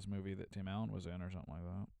Santa Claus movie that Tim Allen was in or something like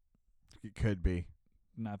that. It could be.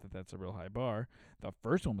 Not that that's a real high bar. The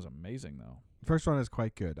first one was amazing, though. First one is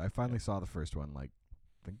quite good. I finally saw the first one, I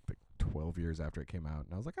think 12 years after it came out,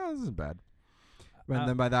 and I was like, oh, this isn't bad. And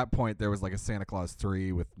then by that point, there was like a Santa Claus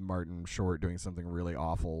 3 with Martin Short doing something really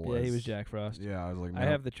awful. Yeah, he was Jack Frost. Yeah, I was like, I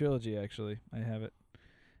have the trilogy, actually. I have it.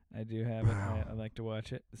 I do have Wow. it. I like to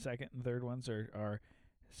watch it. The second and third ones are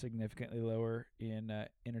significantly lower in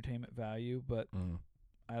entertainment value, but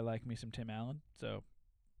I like me some Tim Allen, so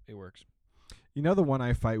it works. The one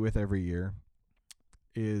I fight with every year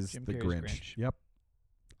is Jim the Carrey's Grinch. Grinch. Yep.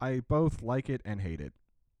 I both like it and hate it.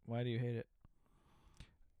 Why do you hate it?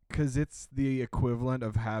 'Cause it's the equivalent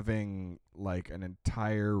of having like an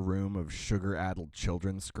entire room of sugar-addled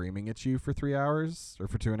children screaming at you for 3 hours or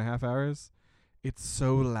for 2.5 hours. It's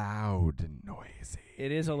so loud and noisy.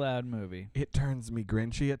 It is a loud movie. It turns me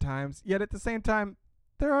grinchy at times, yet at the same time,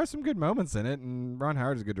 there are some good moments in it, and Ron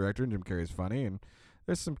Howard is a good director, and Jim Carrey's funny, and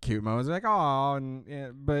there's some cute moments like, oh,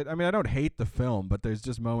 and but I mean, I don't hate the film, but there's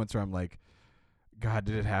just moments where I'm like, God,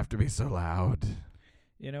 did it have to be so loud?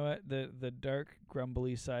 You know what? The dark,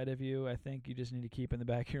 grumbly side of you, I think you just need to keep in the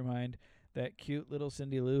back of your mind. That cute little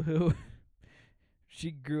Cindy Lou Who,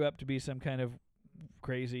 she grew up to be some kind of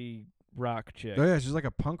crazy rock chick. Oh yeah, she's like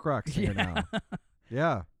a punk rock singer now.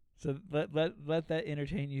 Yeah. So let that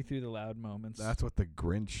entertain you through the loud moments. That's what the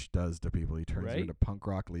Grinch does to people. He turns them Right? into punk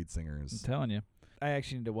rock lead I'm singers. telling you. I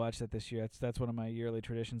actually need to watch that this year. That's one of my yearly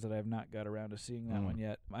traditions that I have not got around to seeing that one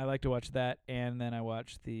yet. I like to watch that, and then I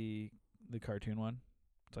watch the cartoon one.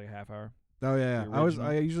 It's like a half hour. Oh yeah, The I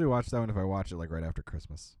original. usually watch that one if I watch it like right after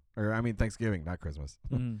Christmas, or I mean Thanksgiving, not Christmas.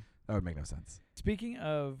 Mhm. That would make no sense. Speaking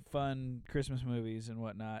of fun Christmas movies and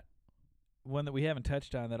whatnot, one that we haven't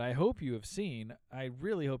touched on that I hope you have seen. I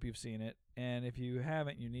really hope you've seen it, and if you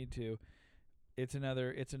haven't, you need to. It's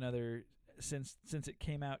another since it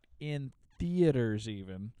came out in theaters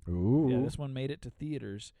even. Ooh. Yeah, this one made it to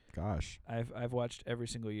theaters. Gosh. I've watched every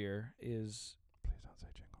single year. Is Please don't say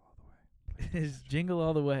Jingle All the Way. is Jingle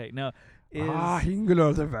All the Way? No, is Jingle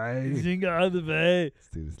All the Way. Jingle All the Way.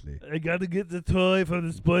 Seriously. I gotta get the toy from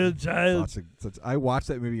the spoiled child. I watched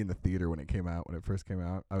that movie in the theater when it first came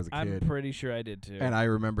out. I was a I'm kid. pretty sure I did too. And I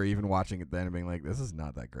remember even watching it then and being like, this is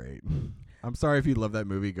not that great. I'm sorry if you love that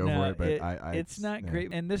movie, go for it, but it's not great.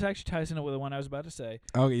 And this actually ties into the one I was about to say.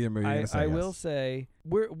 Oh, either movie. I will say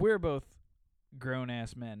we're both grown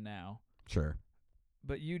ass men now. Sure.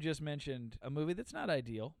 But you just mentioned a movie that's not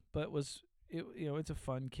ideal, but it's a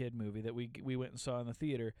fun kid movie that we went and saw in the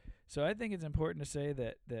theater. So I think it's important to say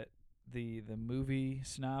that the movie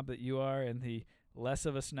snob that you are and the less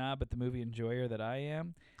of a snob but the movie enjoyer that I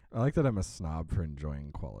am. I like that I'm a snob for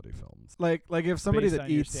enjoying quality films. Like if somebody Based that on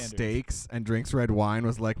your eats standards. steaks and drinks red wine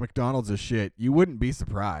was like, McDonald's is shit, you wouldn't be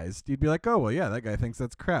surprised. You'd be like, oh, well, yeah, that guy thinks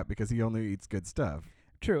that's crap because he only eats good stuff.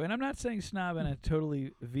 True, and I'm not saying snob in a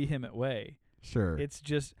totally vehement way. Sure.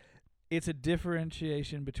 It's a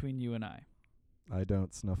differentiation between you and I. I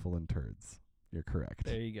don't snuffle in turds. You're correct.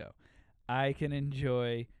 There you go. I can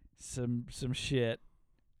enjoy some shit.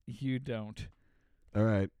 You don't. All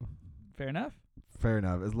right. Fair enough? Fair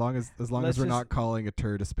enough. As long as Let's we're just- not calling a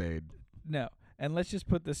turd a spade. No. And let's just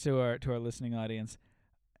put this to our listening audience.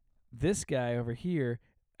 This guy over here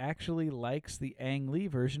actually likes the Ang Lee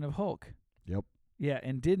version of Hulk. Yep. Yeah,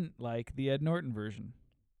 and didn't like the Ed Norton version.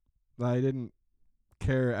 I didn't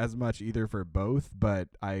care as much either for both, but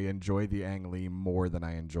I enjoy the Ang Lee more than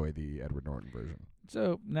I enjoy the Edward Norton version.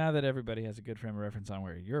 So now that everybody has a good frame of reference on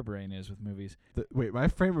where your brain is with movies. Wait, my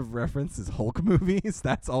frame of reference is Hulk movies?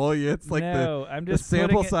 That's all it's like no, I'm the just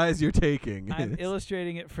sample putting it- size you're taking. I'm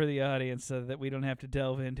illustrating it for the audience so that we don't have to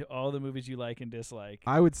delve into all the movies you like and dislike.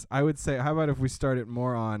 I would say, how about if we start it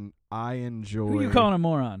more on I enjoy Who are you calling a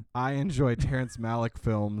moron? I enjoy Terrence Malick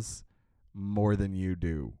films more than you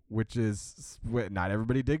do, which is not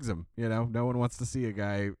everybody digs them. No one wants to see a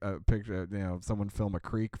guy picture, someone film a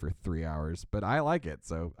creek for 3 hours, but I like it,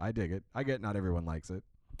 so I dig it. I get not everyone likes it.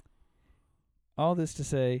 All this to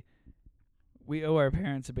say, we owe our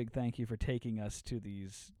parents a big thank you for taking us to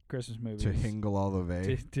these Christmas movies. To Hingle All the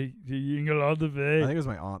Way. To Jingle All the I Way. think it was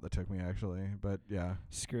my aunt that took me actually, but yeah.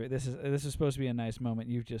 Screw it. This is supposed to be a nice moment.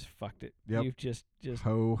 You've just fucked it. Yep. You've just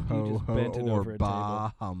Ho ho just ho bent it or over a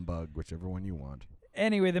bah humbug, whichever one you want.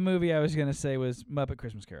 Anyway, the movie I was gonna say was Muppet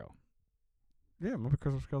Christmas Carol. Yeah, Muppet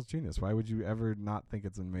Christmas Carol's genius. Why would you ever not think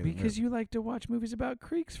it's an amazing Because movie? you like to watch movies about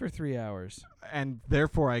creeks for 3 hours. And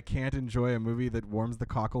therefore I can't enjoy a movie that warms the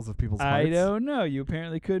cockles of people's I hearts. don't know. You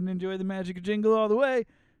apparently couldn't enjoy the magic of Jingle All the Way.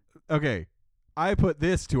 Okay, I put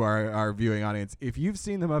this to our viewing audience. If you've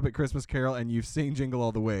seen the Muppet Christmas Carol and you've seen Jingle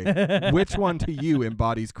All the Way, which one to you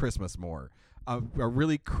embodies Christmas more? A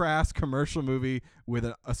really crass commercial movie with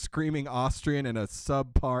a screaming Austrian and a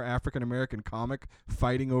subpar African-American comic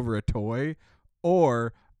fighting over a toy?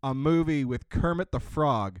 Or a movie with Kermit the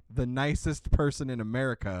Frog, the nicest person in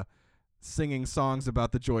America, singing songs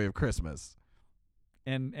about the joy of Christmas?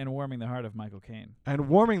 And warming the heart of Michael Caine. And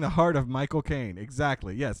warming the heart of Michael Caine.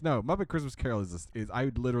 Exactly. Yes. No, Muppet Christmas Carol is I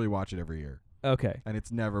would literally watch it every year. Okay. And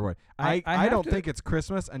it's never what I I have don't to- think it's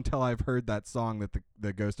Christmas until I've heard that song that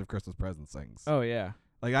the Ghost of Christmas Present sings. Oh yeah,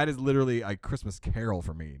 Like that is literally a Christmas Carol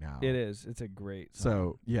for me now. it is. It's a great song.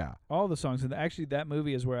 So yeah, all the songs, and actually that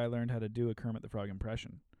movie is where I learned how to do a Kermit the Frog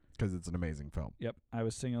impression. because it's an amazing film. Yep, I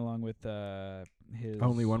was singing along with his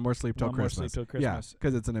Only One More Sleep Till One More Christmas. Sleep Till Yeah, Christmas.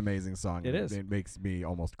 because it's an amazing song. It is. It makes me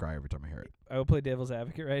almost cry every time I hear it. I will play devil's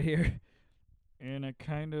advocate right here. In a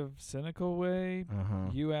kind of cynical way, Uh-huh.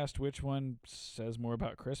 you asked which one says more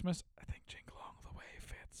about Christmas. I think Jingle All the Way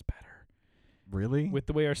fits better. Really? With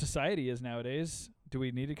the way our society is nowadays, do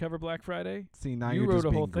we need to cover Black Friday? See, now You you're wrote just a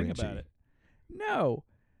being whole thing Grinchy. about it. No.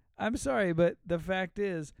 I'm sorry, but the fact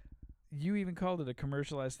is, you even called it a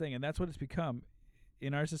commercialized thing, and that's what it's become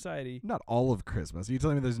in our society. Not all of Christmas. Are you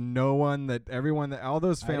telling me there's no one that everyone that all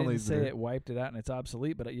those I didn't families say that are- it wiped it out and it's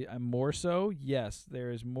obsolete, but I'm more so. Yes, there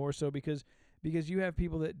is more so because you have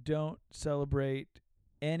people that don't celebrate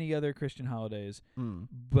any other Christian holidays, Mm.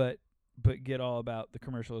 but get all about the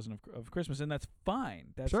commercialism of Christmas, and that's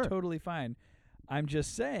fine. That's Sure. totally fine. I'm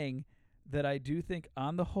just saying that I do think,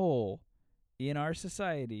 on the whole, in our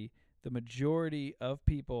society, the majority of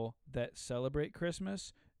people that celebrate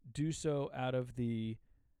Christmas do so out of the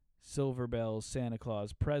Silver Bells, Santa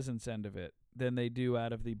Claus, presents end of it than they do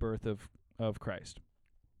out of the birth of Christ.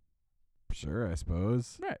 Sure, I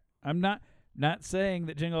suppose. Right. I'm not Not saying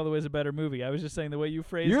that Jingle All the Way is a better movie. I was just saying the way you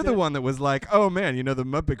phrased it. You're the one that was like, oh man, the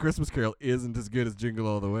Muppet Christmas Carol isn't as good as Jingle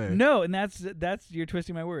All the Way. No, and that's you're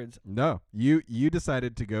twisting my words. No, you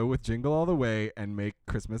decided to go with Jingle All the Way and make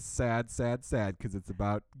Christmas sad, sad, sad because it's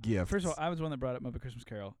about gifts. First of all, I was the one that brought up Muppet Christmas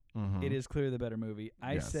Carol. Mhm. It is clearly the better movie.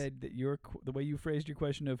 I Yes. said that the way you phrased your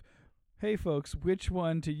question of, hey folks, which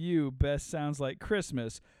one to you best sounds like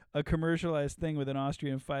Christmas? A commercialized thing with an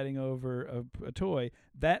Austrian fighting over a toy.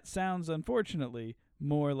 That sounds, unfortunately,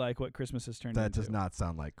 more like what Christmas has turned That into. does not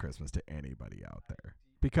sound like Christmas to anybody out there.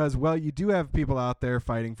 Because, well, you do have people out there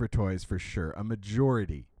fighting for toys for sure. A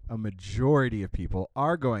majority of people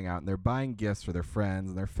are going out and they're buying gifts for their friends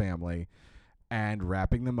and their family and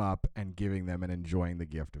wrapping them up and giving them and enjoying the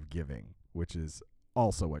gift of giving, which is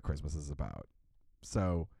also what Christmas is about.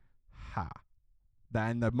 So,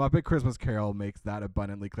 And the Muppet Christmas Carol makes that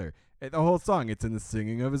abundantly clear. The whole song, it's in the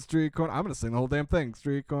singing of a street corner. I'm going to sing the whole damn thing.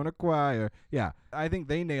 Street corner choir. Yeah, I think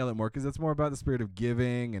they nail it more because it's more about the spirit of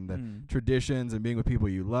giving and the traditions and being with people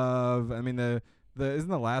you love. I mean, isn't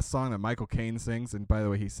the last song that Michael Caine sings? And by the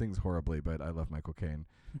way, he sings horribly, but I love Michael Caine.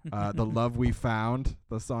 The Love We Found,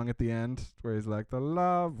 the song at the end, where he's like, the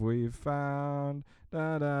love we found,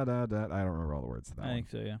 da da da da. I don't remember all the words to that I one. think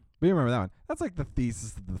so, yeah. But you remember that one. That's like the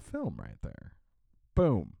thesis of the film right there.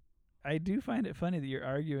 Boom. I do find it funny that you're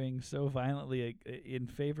arguing so violently in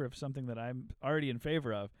favor of something that I'm already in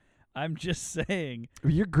favor of. I'm just saying.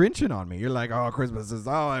 You're grinching on me. You're like, oh, Christmas is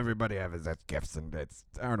all everybody has is gifts, and it's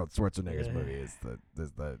Arnold Schwarzenegger's movie is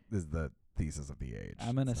the thesis of the age.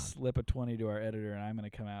 I'm gonna slip a 20 to our editor, and I'm gonna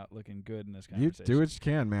come out looking good in this You conversation. do what you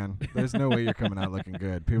can, man. There's no way you're coming out looking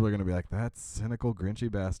good. People are gonna be like, that cynical, grinchy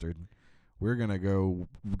bastard. We're gonna go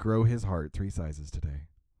grow his heart 3 sizes today.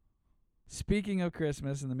 Speaking of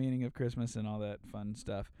Christmas and the meaning of Christmas and all that fun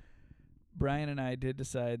stuff, Brian and I did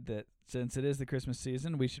decide that since it is the Christmas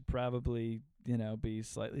season, we should probably, be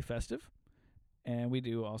slightly festive. And we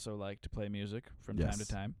do also like to play music from time to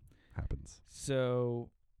time. Happens. So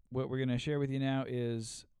what we're going to share with you now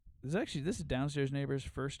is this is Downstairs Neighbors'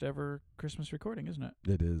 first ever Christmas recording, isn't it?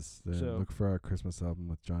 It is. So- Look for our Christmas album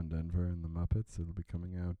with John Denver and the Muppets. It'll be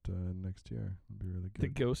coming out next year. It'll be really good. The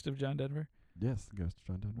Ghost of John Denver. Yes, the Ghost of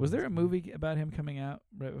John Denver. Was there is a coming. movie about him coming out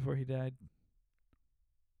right before he died?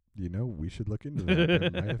 We should look into that.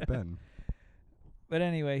 There might have been. But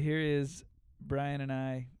anyway, here is Brian and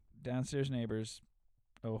I, Downstairs Neighbors,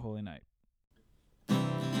 Oh Holy Night.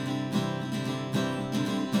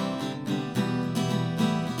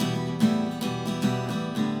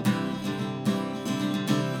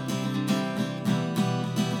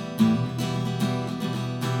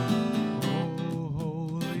 Oh,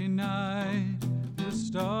 holy night, the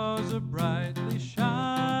stars are brightly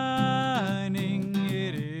shining.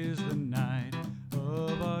 It is the night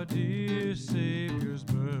of our dear Savior's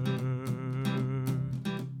birth.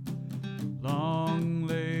 Long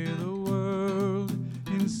lay the world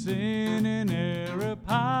in sin and error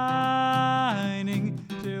pining,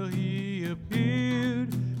 till he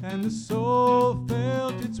appeared and the soul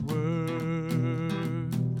felt its worth.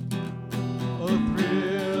 A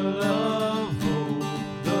thrill of hope,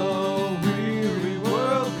 the weary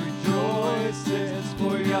world rejoices,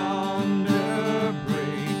 for yonder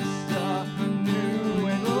breaks a new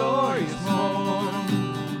and glorious morn.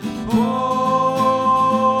 Fall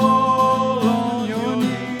on your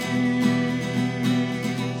knees,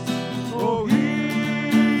 oh hear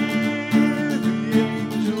the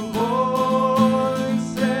angel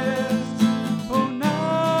voices, oh night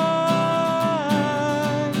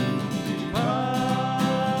divine,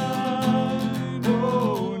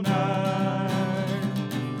 oh night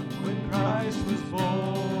when Christ was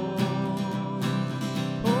born,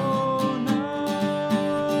 oh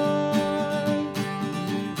night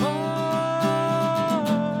divine,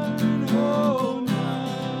 oh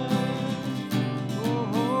night, oh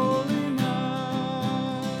holy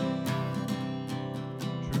night.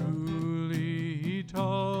 Truly he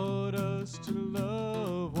taught us to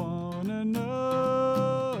love one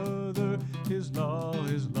another. His law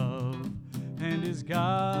is love, and his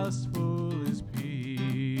gospel is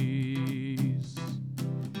peace.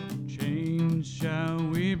 Chains shall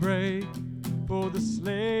we break, for the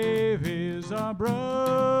slave is our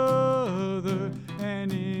brother,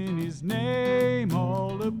 and in his name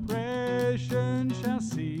all oppression shall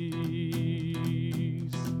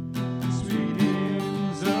cease. Sweet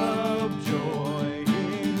hymns of joy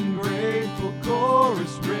in grateful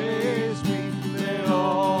chorus raise we, let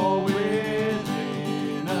all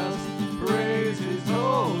within us praise his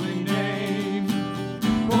holy name.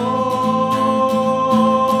 Fall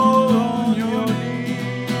on your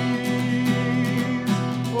knees,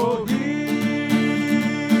 oh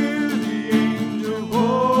hear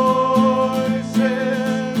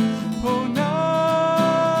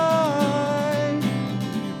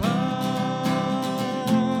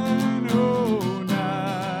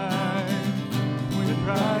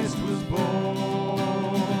Christ was born.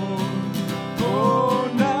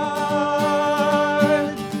 Oh,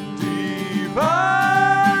 night divine,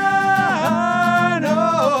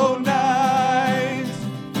 oh, night,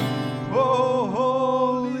 oh,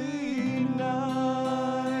 holy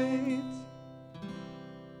night.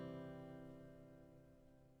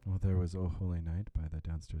 Well, there was "Oh Holy Night" by the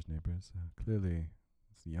Downstairs Neighbors. Clearly,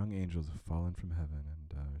 young angels have fallen from heaven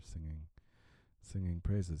and are singing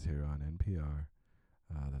praises here on NPR.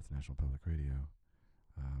 That's National Public Radio,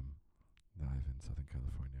 live in Southern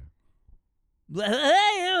California.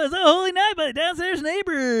 Hey, it was a holy night by the Downstairs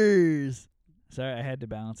Neighbors. Sorry, I had to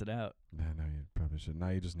balance it out. No, you probably should. Now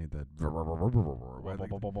you just need that.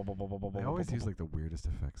 They always use like the weirdest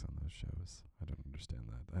effects on those shows. I don't understand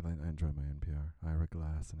that. I enjoy my NPR. Ira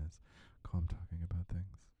Glass and his calm talking about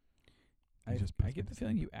things. I get the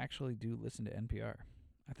feeling you actually do listen to NPR.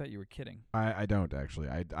 I thought you were kidding. I don't actually.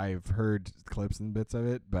 I've heard clips and bits of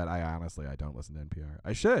it, but I honestly don't listen to NPR.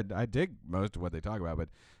 I should. I dig most of what they talk about, but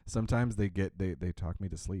sometimes they talk me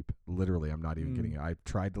to sleep. Literally, I'm not even kidding you. I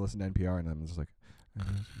tried to listen to NPR and I'm just like,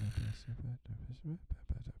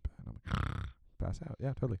 pass out.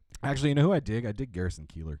 Yeah, totally. Actually, you know who I dig? I dig Garrison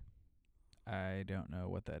Keillor. I don't know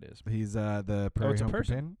what that is. He's the Prairie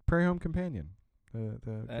Home Companion.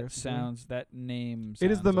 That name.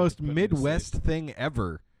 It is the sounds most like Midwest thing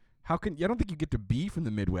ever. How can I don't think you get to be from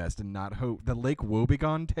the Midwest and not hope the Lake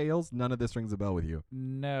Wobegon tales? None of this rings a bell with you.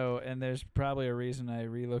 No, and there's probably a reason I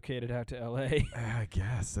relocated out to L.A. I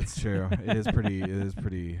guess that's true. It is pretty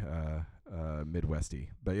Midwesty.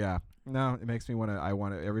 But yeah, no, it makes me want to.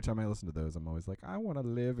 Every time I listen to those, I'm always like, I want to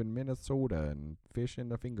live in Minnesota and fish in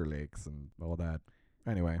the Finger Lakes and all that.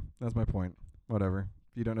 Anyway, that's my point. Whatever.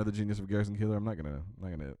 If you don't know the genius of Garrison Keillor, I'm not gonna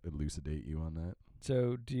elucidate you on that.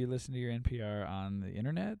 So, do you listen to your NPR on the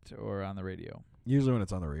internet or on the radio? Usually when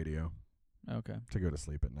it's on the radio. Okay. To go to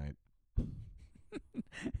sleep at night.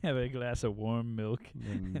 Have a glass of warm milk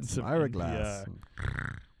and some Ira NPR. Glass.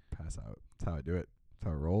 Pass out. That's how I do it. That's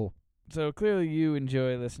how I roll. So clearly you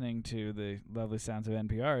enjoy listening to the lovely sounds of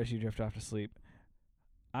NPR as you drift off to sleep.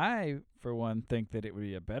 I, for one, think that it would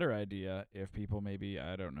be a better idea if people maybe,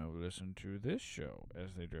 listen to this show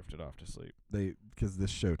as they drifted off to sleep. Because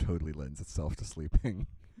this show totally lends itself to sleeping.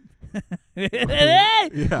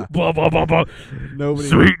 Yeah. Blah, blah, blah, blah. Nobody.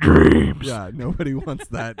 Sweet dreams. Yeah, nobody wants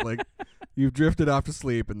that. Like, you've drifted off to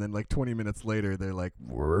sleep, and then like 20 minutes later, they're like,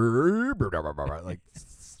 like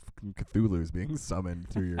Cthulhu's being summoned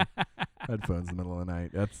through your headphones in the middle of the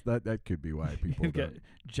night. That could be why people You've got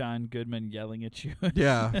John Goodman yelling at you.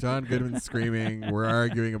 Yeah, John Goodman screaming. We're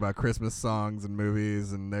arguing about Christmas songs and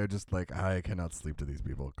movies, and they're just like, I cannot sleep to these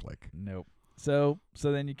people. Like, nope. So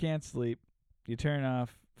then you can't sleep. You turn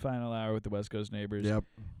off Final Hour with the West Coast Neighbors. Yep.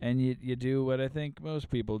 And you do what I think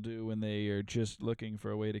most people do when they are just looking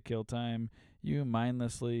for a way to kill time. You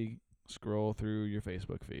mindlessly scroll through your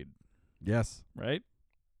Facebook feed. Yes. Right?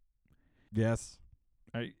 Yes.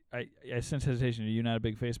 I sense hesitation. Are you not a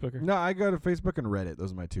big Facebooker? No, I go to Facebook and Reddit.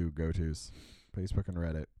 Those are my two go-tos. Facebook and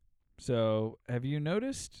Reddit. So, have you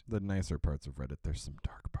noticed the nicer parts of Reddit? There's some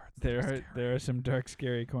dark parts. There are some dark,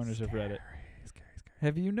 scary corners of Reddit. Scary.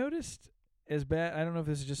 Have you noticed as bad? I don't know if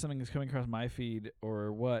this is just something that's coming across my feed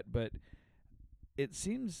or what, but it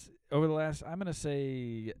seems over the last, I'm going to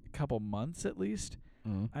say, a couple months at least,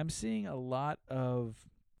 I'm seeing a lot of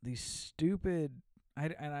these stupid.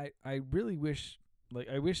 I really wish,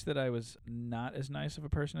 I wish that I was not as nice of a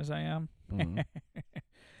person as I am.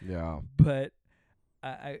 Yeah. But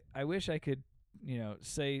I wish I could,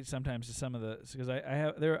 say sometimes to some of the, because I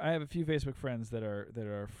have a few Facebook friends that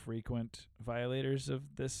are frequent violators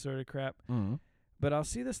of this sort of crap. But I'll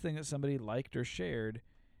see this thing that somebody liked or shared,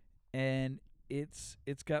 and it's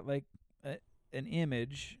got like an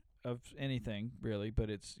image of anything really, but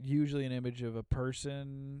it's usually an image of a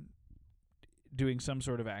person doing some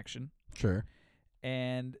sort of action. Sure.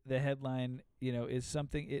 And the headline, is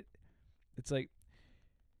something, it's like,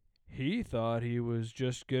 he thought he was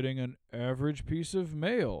just getting an average piece of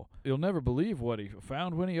mail. You'll never believe what he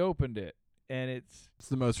found when he opened it. And it's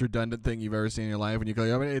the most redundant thing you've ever seen in your life. When you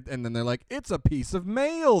go, and then they're like, it's a piece of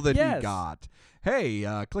mail that he got. Hey,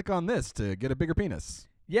 click on this to get a bigger penis.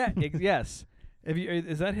 Yeah, yes.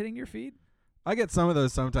 Is that hitting your feed? I get some of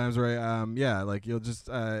those sometimes where, like you'll just,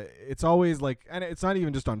 it's always like, and it's not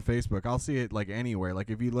even just on Facebook. I'll see it like anywhere.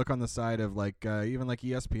 Like if you look on the side of like, even like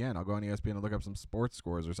ESPN, I'll go on ESPN and look up some sports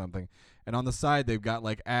scores or something. And on the side, they've got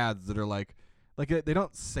like ads that are like they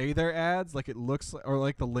don't say they're ads. Like it looks, or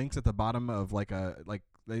like the links at the bottom of like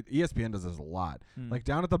ESPN does this a lot. Like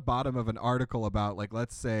down at the bottom of an article about like,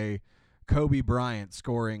 let's say, Kobe Bryant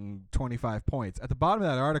scoring 25 points. At the bottom of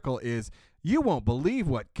that article is, you won't believe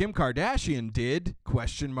what Kim Kardashian did, ?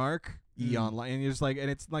 E online. And you're just like, and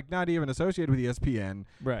it's like not even associated with ESPN.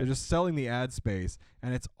 Right. They're just selling the ad space,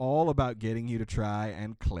 and it's all about getting you to try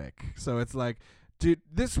and click. So it's like, dude,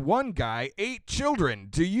 this one guy ate children.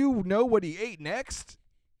 Do you know what he ate next?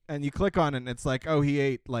 And you click on it, and it's like, oh, he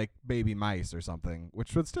ate, like, baby mice or something,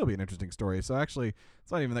 which would still be an interesting story. So actually,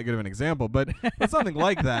 it's not even that good of an example, but something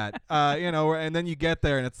like that, and then you get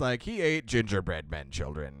there, and it's like, he ate gingerbread men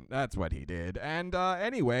children. That's what he did. And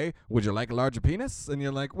anyway, would you like a larger penis? And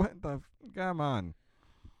you're like, what the come on.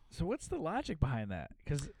 So what's the logic behind that?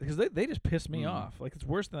 Because they just piss me off. Like, it's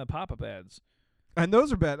worse than the pop-up ads. And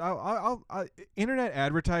those are bad. Internet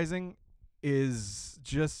advertising is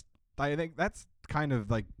just, I think that's kind of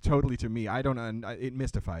like totally to me. It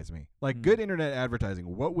mystifies me. Like good internet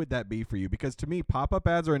advertising, what would that be for you? Because to me, pop-up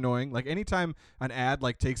ads are annoying. Like anytime an ad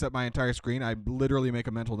like takes up my entire screen, I literally make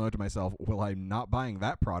a mental note to myself, well, I'm not buying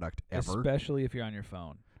that product ever. Especially if you're on your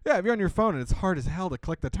phone. Yeah, if you're on your phone and it's hard as hell to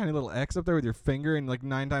click the tiny little X up there with your finger, and like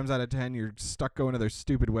 9 times out of 10 you're stuck going to their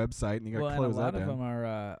stupid website and you gotta close that down.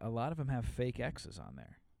 A lot of them have fake X's on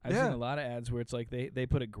there. I've seen a lot of ads where it's like they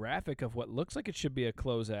put a graphic of what looks like it should be a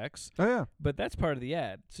close X. Oh, yeah. But that's part of the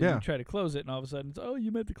ad. So you try to close it, and all of a sudden it's, oh,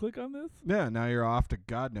 you meant to click on this? Yeah, now you're off to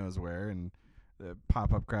God knows where, and the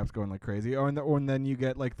pop-up crap's going like crazy. And then you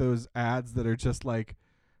get like those ads that are just like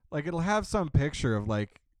it'll have some picture of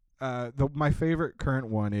like, my favorite current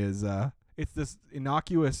one is, it's this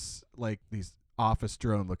innocuous, like these office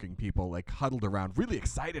drone looking people like huddled around really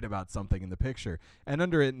excited about something in the picture, and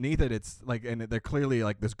underneath it it's like, and they're clearly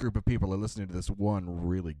like this group of people are listening to this one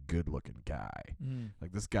really good looking guy.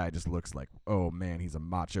 Like this guy just looks like, oh man, he's a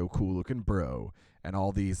macho cool looking bro, and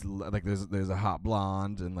all these like there's a hot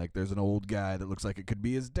blonde, and like there's an old guy that looks like it could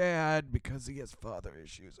be his dad because he has father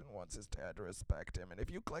issues and wants his dad to respect him, and if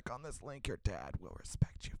you click on this link your dad will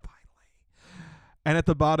respect you finally. And at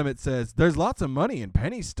the bottom it says, there's lots of money in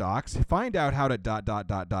penny stocks. Find out how to ... Just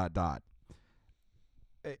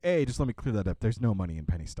let me clear that up. There's no money in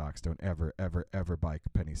penny stocks. Don't ever, ever, ever buy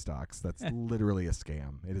penny stocks. That's literally a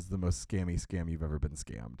scam. It is the most scammy scam you've ever been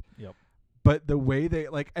scammed. Yep. But the way they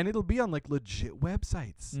like, and it'll be on like legit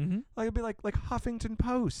websites. Like it'll be like Huffington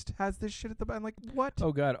Post has this shit at the bottom. Like what?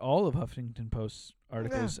 Oh God, all of Huffington Post's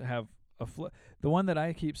articles have a the one that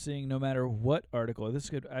I keep seeing, no matter what article. This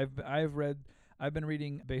is good. I've been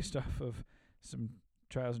reading based off of some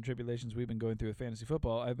trials and tribulations we've been going through with fantasy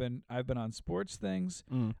football. I've been on sports things.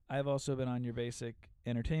 I've also been on your basic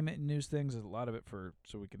entertainment and news things. There's a lot of it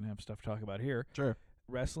so we can have stuff to talk about here. Sure.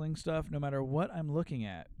 Wrestling stuff. No matter what I'm looking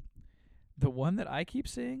at, the one that I keep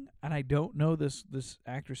seeing, and I don't know this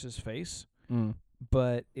actress's face,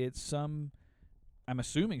 but it's some. I'm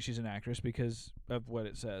assuming she's an actress because of what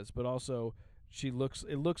it says, but also it looks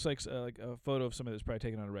like a photo of somebody that's probably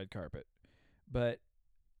taken on a red carpet. But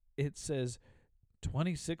it says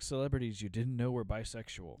 26 celebrities you didn't know were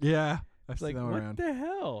bisexual. Yeah. It's like, what the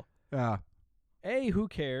hell? Yeah. A, who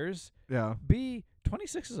cares? Yeah. B,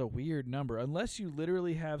 26 is a weird number. Unless you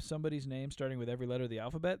literally have somebody's name starting with every letter of the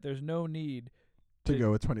alphabet, there's no need to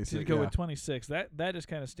go with 26. To go with 26. That just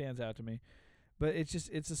kind of stands out to me. But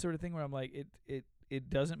it's the sort of thing where I'm like, it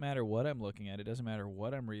doesn't matter what I'm looking at. It doesn't matter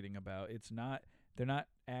what I'm reading about. They're not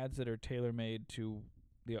ads that are tailor-made to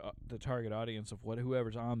the target audience of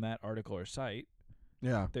whoever's on that article or site.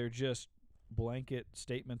 Yeah. They're just blanket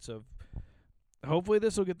statements of, hopefully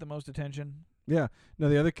this will get the most attention. Yeah. No,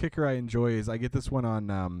 the other kicker I enjoy is I get this one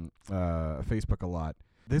on Facebook a lot.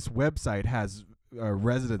 This website has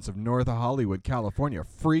residents of North Hollywood, California,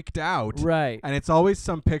 freaked out. Right. And it's always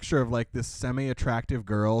some picture of like this semi-attractive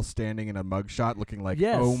girl standing in a mugshot looking like,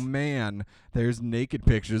 oh man, there's naked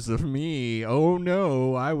pictures of me. Oh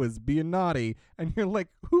no, I was being naughty. And you're like,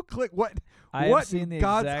 who clicked what?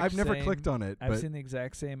 I've never clicked on it. I've seen the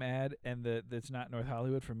exact same ad, and that's not North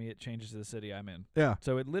Hollywood. For me, it changes the city I'm in. Yeah.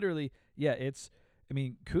 So it literally, I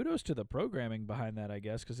mean, kudos to the programming behind that, I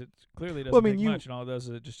guess, because it clearly doesn't take much, and all it does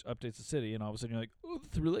is it just updates the city, and all of a sudden you're like, oh,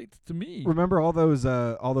 this relates to me. Remember all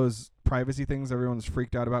those privacy things everyone's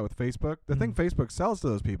freaked out about with Facebook? The thing Facebook sells to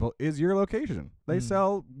those people is your location. They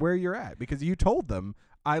sell where you're at because you told them,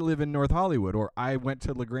 I live in North Hollywood, or I went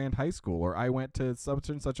to LeGrand High School, or I went to such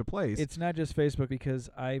and such a place. It's not just Facebook,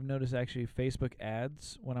 because I've noticed actually Facebook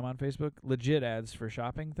ads, when I'm on Facebook, legit ads for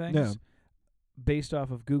shopping things, based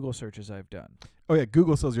off of Google searches I've done. Oh, yeah,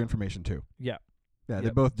 Google sells your information, too. Yeah. Yeah,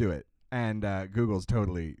 they both do it. And Google's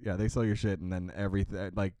totally, they sell your shit, and then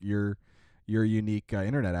everything, like, your your unique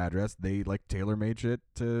internet address, they like tailor-made shit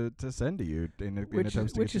to send to you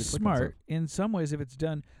which is smart in some ways if it's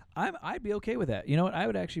done. I'd be okay with that. You know what? I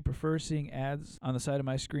would actually prefer seeing ads on the side of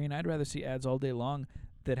my screen. I'd rather see ads all day long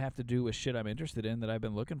that have to do with shit I'm interested in that I've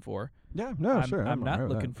been looking for. Yeah, no, sure. I'm not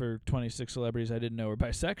looking for 26 celebrities I didn't know were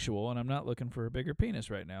bisexual, and I'm not looking for a bigger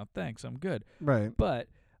penis right now. Thanks, I'm good. Right. But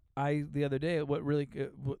the other day, what really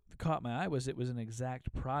what caught my eye was it was an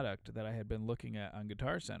exact product that I had been looking at on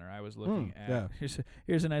Guitar Center. I was looking at. Yeah.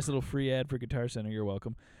 Here's a nice little free ad for Guitar Center. You're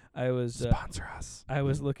welcome. I was sponsor us. I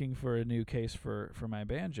was looking for a new case for my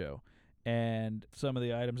banjo, and some of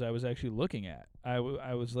the items I was actually looking at. I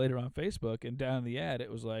was later on Facebook, and down in the ad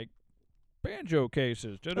it was like banjo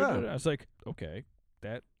cases. I was like, okay,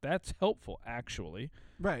 that's helpful actually.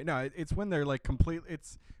 Right. No, it's when they're like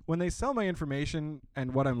it's when they sell my information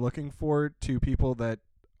and what I'm looking for to people that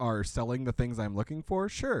are selling the things I'm looking for,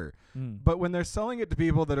 sure. But when they're selling it to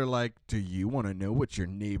people that are like, do you want to know what your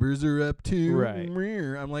neighbors are up to? Right.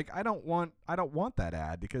 I'm like, I don't want that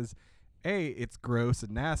ad because A, it's gross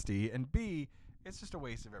and nasty, and B, it's just a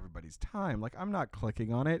waste of everybody's time. Like, I'm not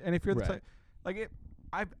clicking on it. And if you're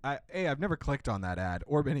I've never clicked on that ad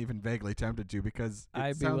or been even vaguely tempted to because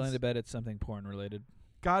I'd be willing to bet it's something porn related.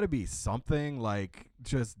 Gotta be something like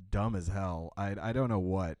just dumb as hell. I don't know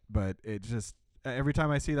what, but it just every time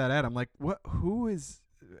I see that ad, I'm like, what? Who is?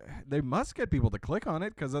 They must get people to click on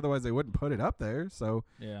it because otherwise they wouldn't put it up there. So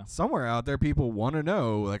yeah, somewhere out there, people want to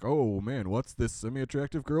know, like, oh man, what's this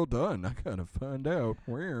semi-attractive girl done? I gotta find out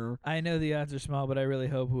where. I know the odds are small, but I really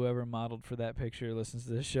hope whoever modeled for that picture listens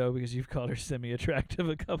to this show because you've called her semi-attractive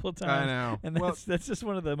a couple times. I know, and that's just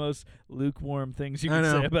one of the most lukewarm things you can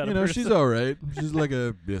say about a person. She's all right. She's like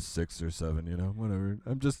a 6 or 7. Whatever.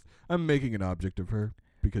 I'm making an object of her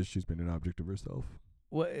because she's been an object of herself.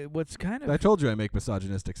 What's kind of... I told you I make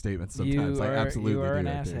misogynistic statements sometimes. I absolutely you are do.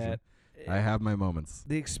 an asshat. I have my moments.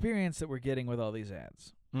 The experience that we're getting with all these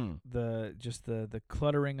ads, the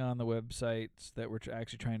cluttering on the websites that we're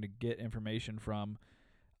actually trying to get information from,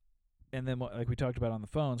 and then like we talked about on the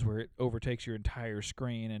phones, where it overtakes your entire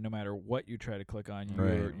screen, and no matter what you try to click on,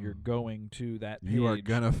 you're going to that page. You are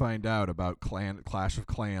gonna find out about Clash of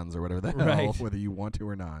Clans or whatever the hell, whether you want to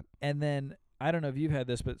or not. And then I don't know if you've had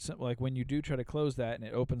this, but like when you do try to close that and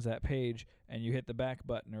it opens that page and you hit the back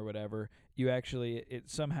button or whatever, it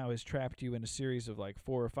somehow has trapped you in a series of like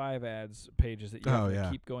 4 or 5 ads pages that you have to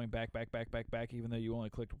keep going back, even though you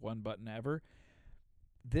only clicked one button ever.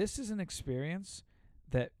 This is an experience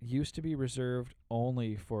that used to be reserved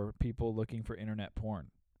only for people looking for internet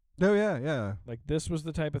porn. Oh, yeah. Like, this was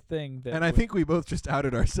the type of thing that... And I think we both just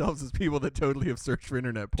outed ourselves as people that totally have searched for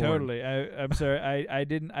internet porn. Totally. I'm sorry. I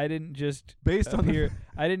didn't just based appear...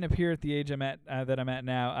 I didn't appear at the age I'm at that I'm at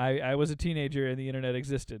now. I was a teenager and the internet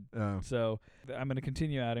existed. Oh. So I'm going to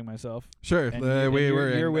continue outing myself. Sure.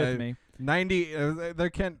 You're with me. 90... I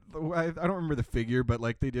don't remember the figure, but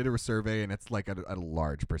like they did a survey and it's like a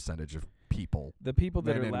large percentage of people. The people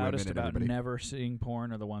that are loudest about never seeing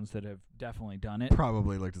porn are the ones that have definitely done it.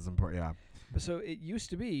 Probably looked at some porn, yeah. So it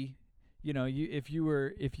used to be, if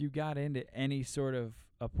you got into any sort of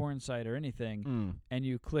a porn site or anything, and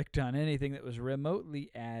you clicked on anything that was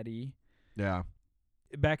remotely addy. Yeah.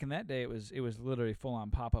 Back in that day, it was literally full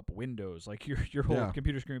on pop up windows. Like your whole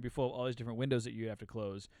computer screen would be full of all these different windows that you have to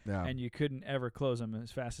close, and you couldn't ever close them as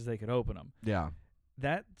fast as they could open them. Yeah.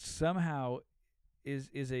 That somehow is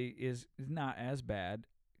not as bad,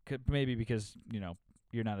 maybe because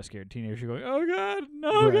you're not a scared teenager. You're going, oh god,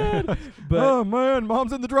 no god. But oh man,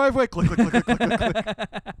 mom's in the driveway. Click, click, click, click, click,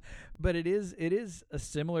 click. But it is a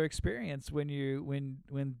similar experience when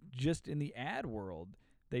just in the ad world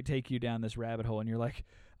they take you down this rabbit hole and you're like,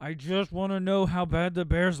 I just want to know how bad the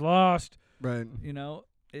Bears lost. Right.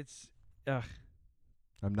 It's ugh.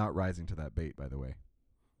 I'm not rising to that bait, by the way.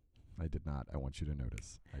 I did not. I want you to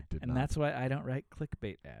notice. I did not. And that's why I don't write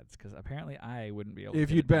clickbait ads, because apparently I wouldn't be able if to.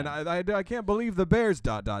 If you'd been, I can't believe the Bears ...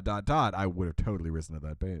 I would have totally risen to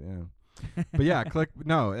that bait. Yeah. But yeah,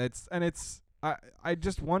 I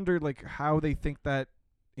just wonder like how they think that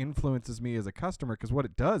influences me as a customer, because what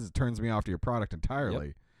it does, it turns me off to your product entirely.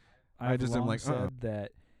 Yep. I just am like, said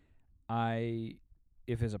that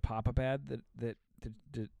if there's a pop-up ad that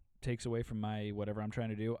takes away from my whatever I'm trying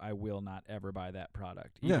to do, I will not ever buy that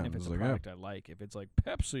product. Even if it's a product I like. If it's like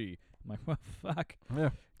Pepsi, I'm like, well, fuck. Yeah.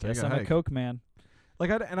 Guess I'm a Coke man. Like,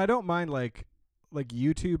 I don't mind like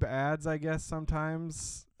YouTube ads, I guess,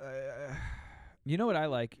 sometimes. You know what I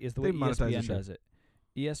like is the way ESPN does it.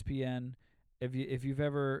 ESPN, if you've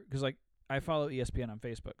ever, because like I follow ESPN on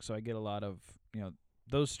Facebook, so I get a lot of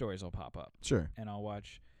those stories will pop up. Sure. And I'll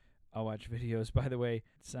watch videos. By the way,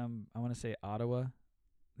 I want to say Ottawa.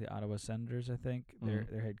 the Ottawa Senators, I think. Mhm.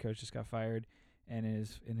 Their head coach just got fired, and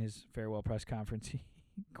in his farewell press conference, he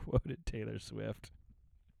quoted Taylor Swift,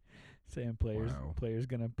 saying Wow. players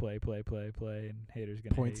gonna play, and haters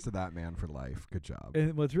gonna Points hate. to that man for life. Good job.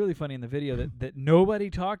 And what's really funny in the video that nobody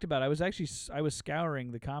talked about, I was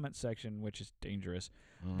scouring the comments section, which is dangerous,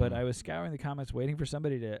 but I was scouring the comments waiting for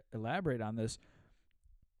somebody to elaborate on this.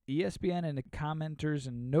 ESPN and the commenters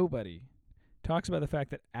and nobody talks about the fact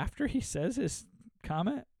that after he says his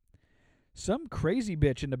comment, some crazy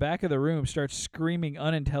bitch in the back of the room starts screaming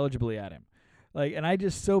unintelligibly at him. Like, and I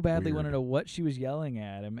just so badly want to Weird. know what she was yelling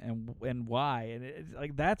at him and why. And it's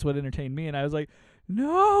like, that's what entertained me. And I was like,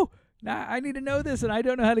 no, I need to know this, and I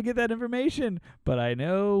don't know how to get that information. But I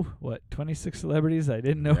know, 26 celebrities I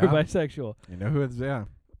didn't know were Yeah. bisexual. You know who it's, yeah.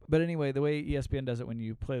 But anyway, the way ESPN does it when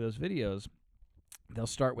you play those videos, they'll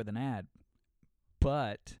start with an ad.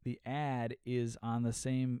 But the ad is on the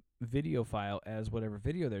same video file as whatever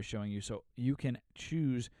video they're showing you. So you can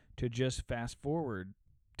choose to just fast forward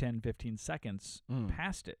 10, 15 seconds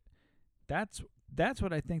past it. That's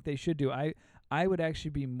what I think they should do. I would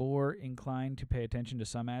actually be more inclined to pay attention to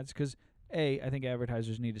some ads because, I think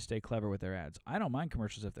advertisers need to stay clever with their ads. I don't mind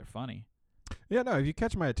commercials if they're funny. Yeah, no, if you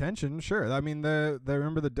catch my attention, sure. I mean, the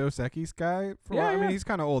remember the Dos Equis guy? I mean, he's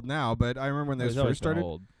kind of old now, but I remember when those first started.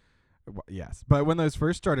 Old. Yes, but when those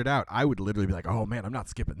first started out, I would literally be like, "Oh man, I'm not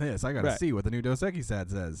skipping this. I got to Right. see what the new Dos Equis ad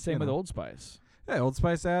says." Same you with know? Old Spice. Yeah, Old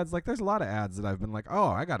Spice ads. Like, there's a lot of ads that I've been like, "Oh,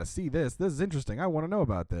 I got to see this. This is interesting. I want to know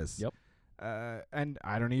about this." Yep. And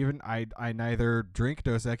I don't even. I neither drink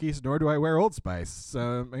Dos Equis nor do I wear Old Spice.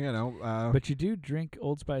 So But you do drink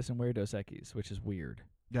Old Spice and wear Dos Equis, which is weird.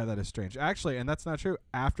 yeah, that is strange. Actually, and that's not true.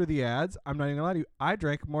 After the ads, I'm not even gonna lie to you. I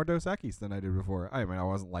drank more Dos Equis than I did before. I mean, I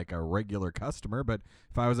wasn't like a regular customer, but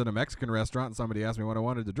if I was at a Mexican restaurant and somebody asked me what I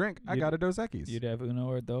wanted to drink, I You'd- got a Dos Equis. You'd have uno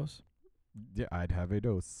or dos? Yeah, I'd have a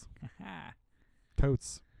dos.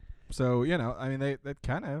 Totes. So, I mean, that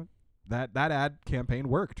kind of that ad campaign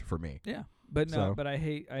worked for me. Yeah. But no, So- but I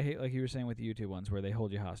hate like you were saying with the YouTube ones where they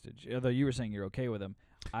hold you hostage. Although you were saying you're okay with them.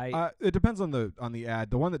 It depends on the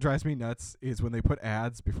ad. The one that drives me nuts is when they put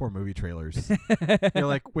ads before movie trailers. You're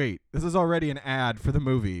like, wait, this is already an ad for the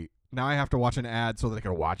movie. Now I have to watch an ad so that I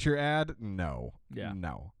can watch your ad? No. Yeah.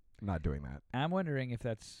 No. I'm not doing that. I'm wondering if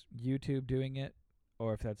that's YouTube doing it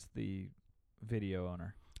or if that's the video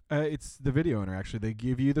owner. It's the video owner, actually. They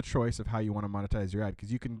give you the choice of how you want to monetize your ad,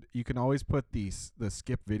 because you can always put the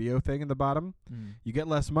skip video thing in the bottom. You get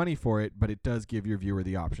less money for it, but it does give your viewer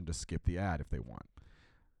the option to skip the ad if they want.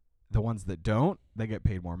 The ones that don't, they get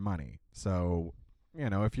paid more money. So,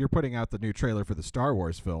 if you're putting out the new trailer for the Star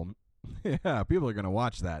Wars film, yeah, people are going to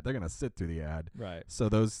watch that. They're going to sit through the ad. Right. So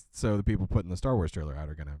the people putting the Star Wars trailer out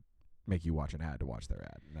are going to make you watch an ad to watch their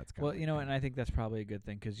ad. And that's kind Well, and I think that's probably a good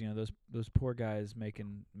thing because those poor guys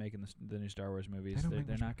making the new Star Wars movies, They don't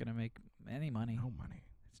they're make not going to make any money. no money.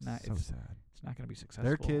 It's not. So It's sad. not going to be successful.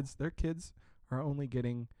 Their kids are only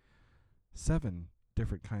getting 7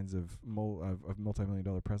 different kinds of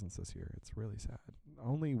multi-million-dollar presents this year. It's really sad.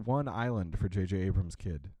 Only one island for J.J. Abrams'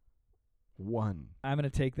 kid. One. I'm going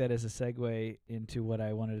to take that as a segue into what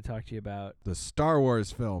I wanted to talk to you about. The Star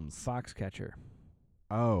Wars films. Foxcatcher.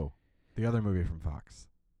 Oh, the other movie from Fox.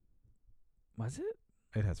 Was it?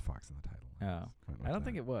 It has Fox in the title. Oh, I don't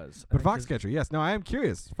think it was. But Foxcatcher, yes. No, I am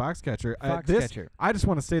curious. Foxcatcher. Foxcatcher. I just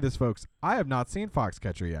want to say this, folks. I have not seen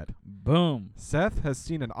Foxcatcher yet. Boom. Seth has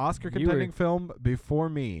seen an Oscar-contending film before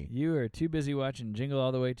me. You are too busy watching Jingle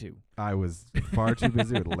All the Way too. I was far too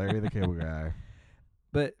busy with Larry the Cable Guy.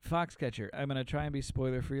 But Foxcatcher, I'm going to try and be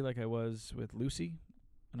spoiler-free like I was with Lucy,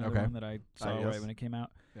 another Okay. one that I saw yes. right when it came out.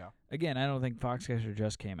 Yeah. Again, I don't think Foxcatcher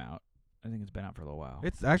just came out. I think it's been out for a little while.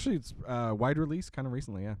 It's wide release kind of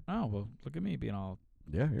recently, yeah. Oh, well, look at me being all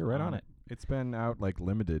Yeah, you're right on on it. it. It's been out like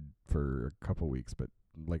limited for a couple weeks, but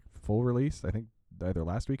like full release, I think either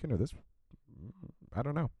last weekend or this. I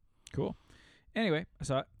don't know. cool. Anyway, I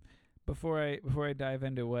saw it. Before I dive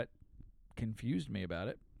into what confused me about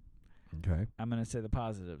it, Okay. I'm going to say the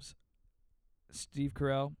positives. Steve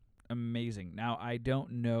Carell, amazing. Now, I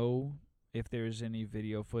don't know if there's any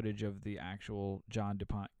video footage of the actual John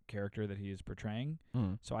DuPont character that he is portraying,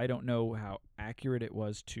 so I don't know how accurate it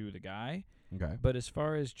was to the guy. Okay. But as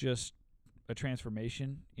far as just a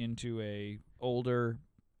transformation into a older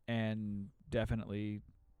and definitely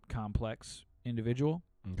complex individual,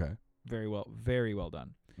 Okay. very well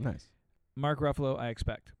done. Nice. Mark Ruffalo, I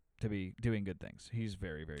expect to be doing good things. He's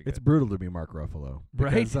very, very good. It's brutal to be Mark Ruffalo.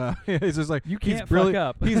 Right? Because, it's just like You he's can't fuck brilliant.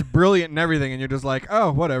 up. He's brilliant in everything, and you're just like,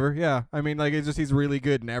 oh, whatever. Yeah. I mean, like, it's just he's really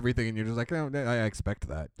good in everything, and you're just like, oh, I expect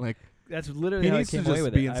that. Like, That's literally He how I needs to came away just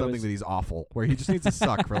with be it. in I something was- that he's awful, where he just needs to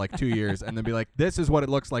suck for like 2 years and then be like, "This is what it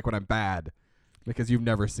looks like when I'm bad," because you've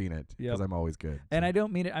never seen it. Because Yep. I'm always good. And so. I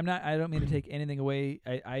don't mean it. I don't mean to take anything away.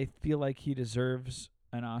 I feel like he deserves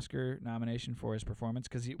an Oscar nomination for his performance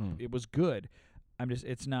because it was good.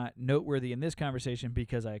 It's not noteworthy in this conversation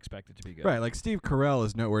because I expect it to be good. Right, like Steve Carell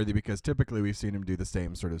is noteworthy because typically we've seen him do the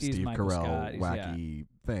same sort of He's Steve Michael Carell Scott, wacky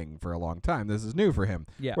thing for a long time. This is new for him.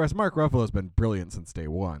 Yeah. Whereas Mark Ruffalo's been brilliant since day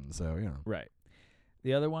one, so Right.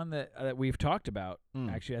 The other one that we've talked about,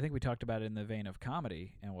 Mm. actually, I think we talked about it in the vein of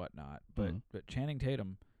comedy and whatnot, but Channing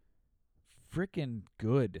Tatum, freaking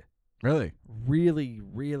good. Really, Really,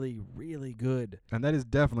 really, really good. and that is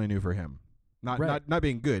definitely new for him. Not Right. not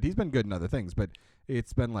being good. He's been good in other things, but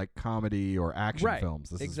it's been like comedy or action Right, films.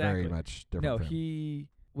 This exactly. is very much different. No, for him. he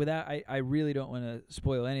without I really don't want to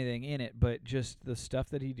spoil anything in it, but just the stuff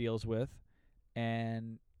that he deals with,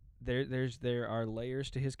 and there are layers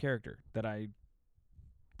to his character that I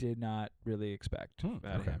did not really expect out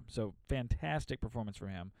of okay. him. So fantastic performance from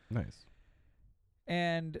him. Nice.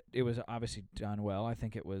 And it was obviously done well. I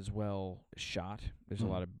think it was well shot. There's a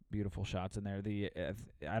lot of beautiful shots in there.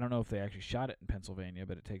 I don't know if they actually shot it in Pennsylvania,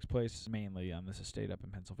 but it takes place mainly on this estate up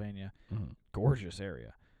in Pennsylvania. Mhm. Gorgeous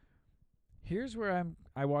area. Here's where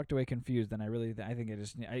I walked away confused, and I think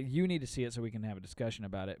you need to see it so we can have a discussion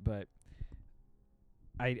about it. But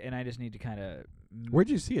I just need to kind of Where'd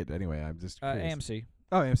you see it anyway? I'm just curious. AMC.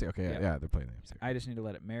 Oh, AMC. Okay, Yeah. yeah, they're playing AMC. I just need to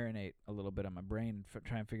let it marinate a little bit on my brain and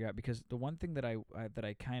try and figure out, because the one thing that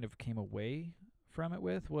I kind of came away from it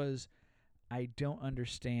with was I don't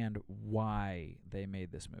understand why they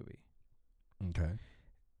made this movie. Okay.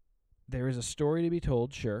 There is a story to be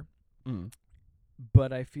told, sure, Mm.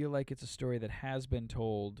 but I feel like it's a story that has been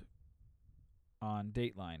told on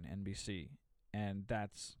Dateline NBC, and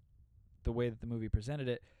that's the way that the movie presented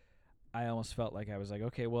it. I almost felt like I was like,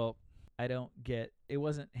 okay, well, I don't get, it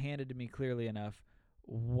wasn't handed to me clearly enough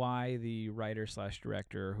why the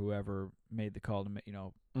writer/director or whoever made the call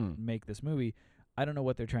to make this movie. I don't know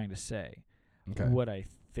what they're trying to say. Okay. What I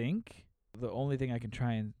think, the only thing I can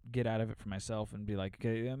try and get out of it for myself and be like,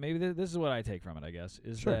 okay, maybe this is what I take from it, I guess,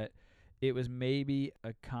 is Sure. that it was maybe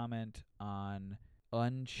a comment on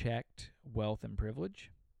unchecked wealth and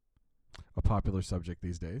privilege. A popular subject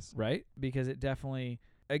these days. Right? Because it definitely,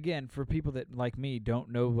 again, for people that, like me, don't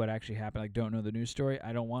know what actually happened, like don't know the news story,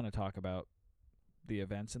 I don't want to talk about the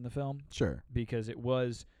events in the film Sure. because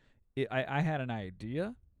I had an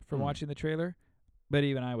idea from watching the trailer, but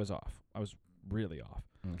even I was off. I was really off.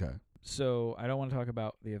 Okay. So I don't want to talk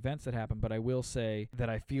about the events that happened, but I will say that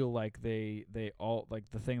I feel like they all,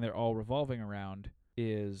 like the thing they're all revolving around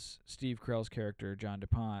is Steve Carell's character, John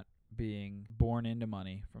DuPont, being born into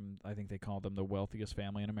money from, I think they call them the wealthiest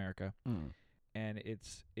family in America. Mm. And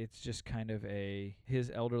it's just kind of his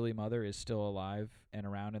elderly mother is still alive and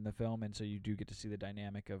around in the film, and so you do get to see the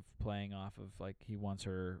dynamic of playing off of, like, he wants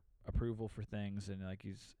her approval for things, and like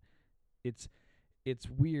it's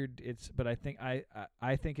weird. But I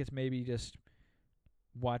think it's maybe just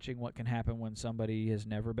watching what can happen when somebody has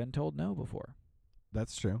never been told no before.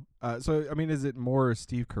 That's true. So, I mean, is it more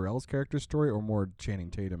Steve Carell's character story or more Channing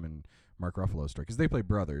Tatum and Mark Ruffalo's story? Because they play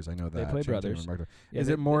brothers. I know that. They play Channing Tatum brothers. and Mark Yeah, is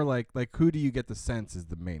it more like who do you get the sense is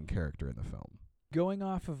the main character in the film? Going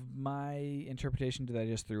off of my interpretation that I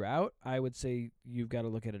just threw out, I would say you've got to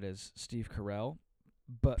look at it as Steve Carell.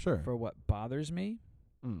 But Sure. for what bothers me,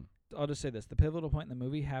 Mm. I'll just say this. The pivotal point in the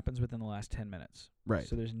movie happens within the last 10 minutes. Right.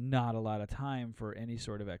 So there's not a lot of time for any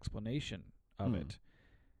sort of explanation of it.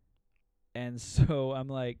 And so I'm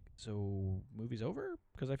like, so movie's over?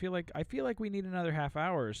 Because I feel like we need another half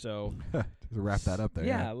hour or so. To wrap that up there.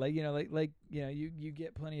 Yeah, you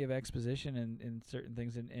get plenty of exposition in certain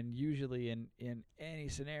things, and usually in any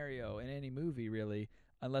scenario, in any movie really,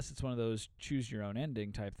 unless it's one of those choose your own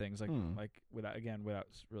ending type things, like without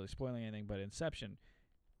really spoiling anything, but Inception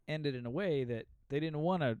ended in a way that they didn't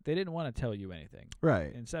want to tell you anything.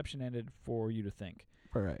 Right. Inception ended for you to think.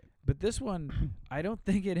 Right. But this one, I don't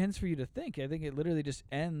think it ends for you to think. I think it literally just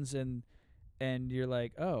ends, and you're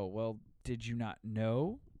like, oh, well, did you not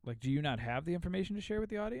know? Like, do you not have the information to share with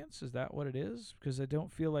the audience? Is that what it is? Because I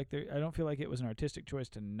don't feel like it was an artistic choice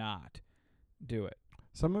to not do it.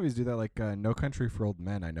 Some movies do that, like No Country for Old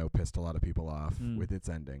Men, I know pissed a lot of people off with its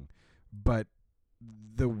ending. But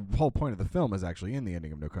the whole point of the film is actually in the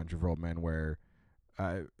ending of No Country for Old Men where,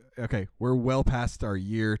 okay, we're well past our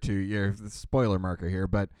year spoiler marker here,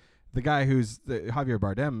 but the guy who's Javier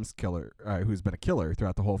Bardem's killer, who's been a killer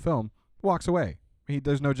throughout the whole film, walks away.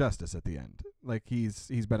 There's no justice at the end. Like, he's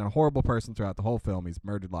been a horrible person throughout the whole film. He's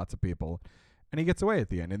murdered lots of people, and he gets away at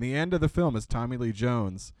the end. And the end of the film is Tommy Lee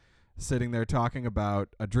Jones sitting there talking about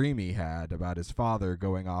a dream he had about his father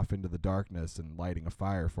going off into the darkness and lighting a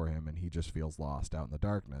fire for him, and he just feels lost out in the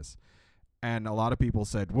darkness. And a lot of people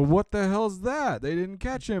said, well, what the hell's that? They didn't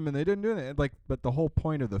catch him and they didn't do that. Like, but the whole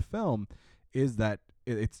point of the film is that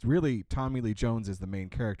it's really Tommy Lee Jones is the main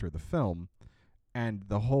character of the film. And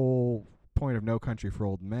the whole point of No Country for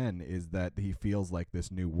Old Men is that he feels like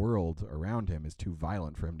this new world around him is too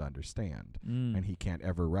violent for him to understand. And he can't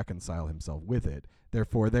ever reconcile himself with it.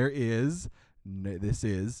 Therefore, this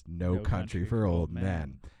is No Country for Old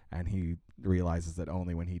Men. And he realizes that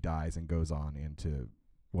only when he dies and goes on into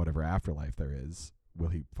whatever afterlife there is, will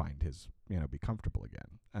he find his, be comfortable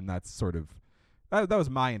again. And that's sort of, that was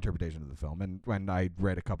my interpretation of the film. And when I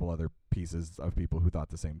read a couple other pieces of people who thought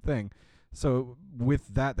the same thing. So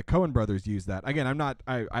with that, the Coen brothers use that. Again, I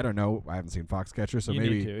don't know. I haven't seen Foxcatcher, so you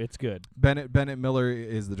maybe need to. It's good. Bennett Miller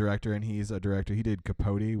is the director, and he's a director. He did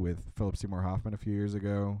Capote with Philip Seymour Hoffman a few years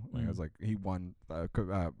ago. Like, I was like, he won,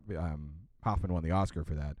 Hoffman won the Oscar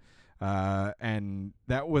for that. And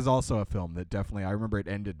that was also a film that definitely, I remember it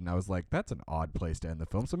ended and I was like, that's an odd place to end the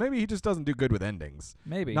film. So maybe he just doesn't do good with endings.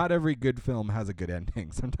 Maybe. Not every good film has a good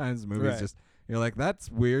ending. Sometimes movies just, you're like, that's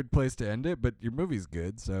weird place to end it, but your movie's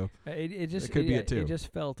good. So it could be it too. It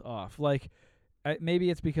just felt off. Like, maybe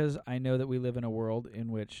it's because I know that we live in a world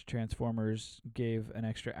in which Transformers gave an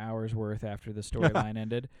extra hour's worth after the storyline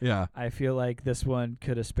ended. Yeah. I feel like this one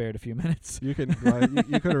could have spared a few minutes. You can,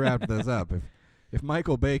 you could have wrapped those up. If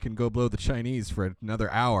Michael Bay can go blow the Chinese for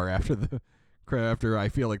another hour after I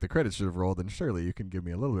feel like the credits should have rolled, then surely you can give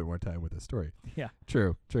me a little bit more time with the story. Yeah.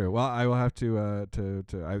 True. Well, I will have to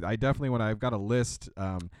I definitely, when I've got a list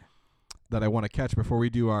that I want to catch before we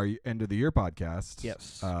do our end of the year podcast.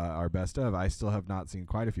 Yes. Our best of. I still have not seen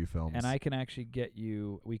quite a few films. And I can actually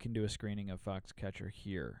we can do a screening of Foxcatcher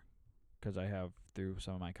here, because I have, through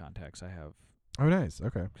some of my contacts, I have. Oh, nice.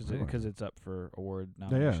 Okay. Because it's up for award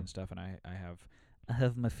nomination stuff, and I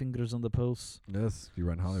have my fingers on the pulse. Yes, you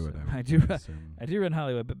run Hollywood. So I do run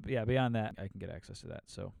Hollywood, but yeah, beyond that, I can get access to that.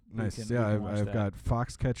 So nice. I've got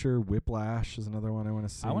Foxcatcher, Whiplash is another one I want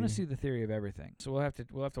to see. I want to see The Theory of Everything. So we'll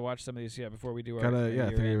have to watch some of these before we do our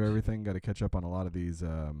Theory of Everything. Got to catch up on a lot of these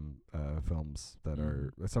films that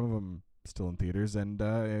are, some of them still in theaters, and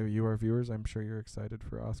you, our viewers, I'm sure you're excited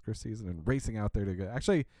for Oscar season and racing out there to go.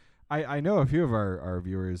 Actually, I know a few of our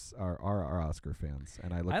viewers are Oscar fans,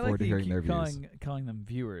 and I look forward to hearing their views. Calling them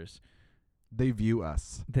viewers. They view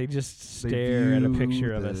us. They just stare at a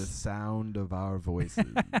picture of us. The sound of our voices.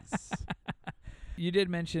 You did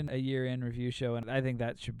mention a year-end review show, and I think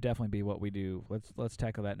that should definitely be what we do. Let's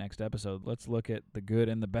tackle that next episode. Let's look at the good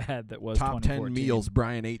and the bad that was Top 2014. 10 meals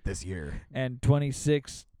Brian ate this year. And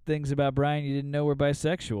 26 things about Brian you didn't know were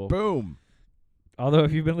bisexual. Boom. Although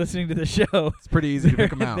if you've been listening to the show, it's pretty easy to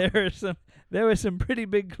pick them out. There were some pretty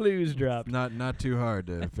big clues dropped. Not too hard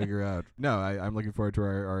to figure out. No, I'm looking forward to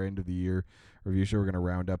our end of the year review show. We're going to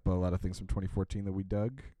round up a lot of things from 2014 that we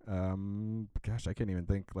dug. Gosh, I can't even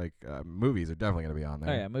think. Movies are definitely going to be on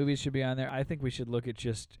there. Oh yeah, movies should be on there. I think we should look at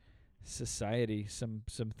just society, some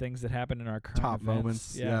things that happen in our current top events.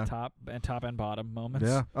 moments. Yeah, top and bottom moments.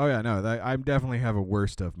 Yeah. Oh yeah, no, I definitely have a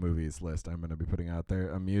worst of movies list I'm going to be putting out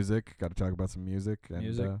there. Music, got to talk about some music.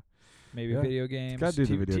 And, maybe video games. Got to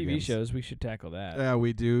do the video TV games. shows. We should tackle that. Yeah,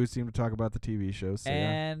 we do seem to talk about the TV shows. So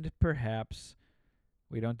and perhaps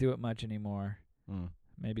we don't do it much anymore. Mm.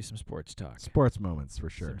 Maybe some sports talk. Sports moments for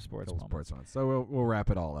sure. Some sports moments. So we'll wrap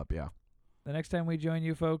it all up. Yeah. The next time we join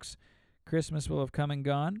you folks, Christmas will have come and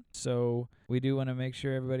gone, so we do want to make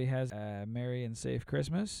sure everybody has a merry and safe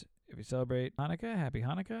Christmas. If you celebrate Hanukkah, happy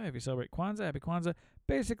Hanukkah. If you celebrate Kwanzaa, happy Kwanzaa.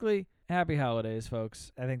 Basically, happy holidays,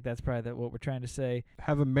 folks. I think that's probably what we're trying to say.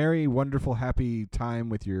 Have a merry, wonderful, happy time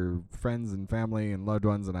with your friends and family and loved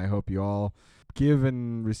ones, and I hope you all give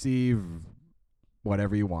and receive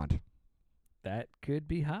whatever you want. That could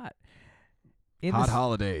be hot.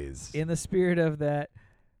 Holidays. In the spirit of that,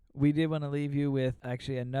 we did want to leave you with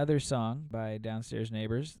actually another song by Downstairs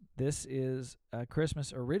Neighbors. This is a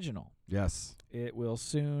Christmas original. Yes. It will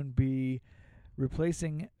soon be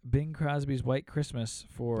replacing Bing Crosby's White Christmas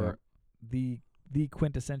for the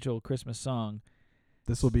quintessential Christmas song.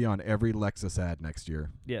 This will be on every Lexus ad next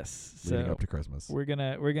year. Yes. Leading up to Christmas. We're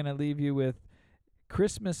gonna leave you with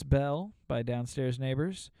Christmas Bell by Downstairs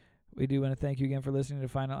Neighbors. We do want to thank you again for listening to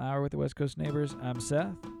Final Hour with the West Coast Neighbors. I'm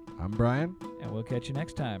Seth. I'm Brian. And we'll catch you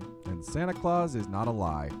next time. And Santa Claus is not a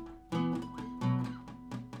lie.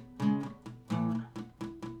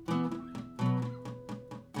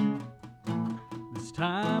 This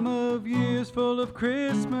time of year's full of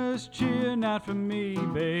Christmas cheer, not for me,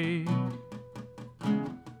 babe.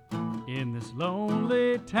 In this this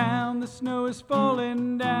lonely town, the snow is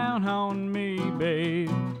falling down on me, babe.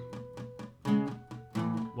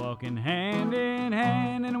 Walking hand in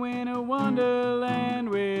hand in winter wonderland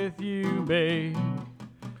with you, babe,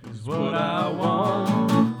 is what I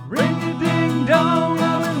want. Ring-a-ding-dong,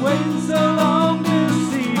 I've been waiting so long to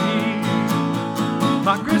see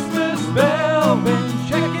my Christmas bell. Been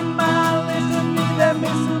checking my list and need that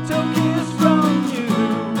mistletoe kiss from you.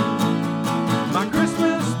 My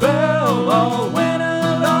Christmas bell, all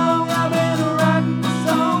winter long, I've been writing a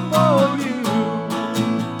song for you.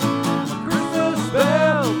 My Christmas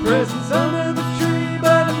bell, presents under the tree,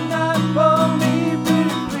 but not for me,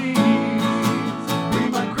 pretty please. Be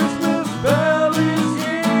my Christmas bell is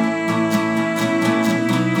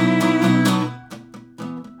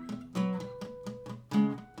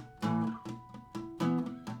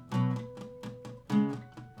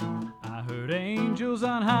I heard angels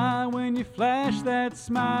on high when you flashed that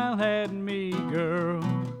smile at me, girl.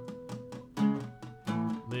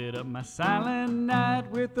 Lit up my silent night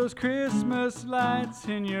with those Christmas lights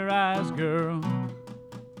in your eyes, girl.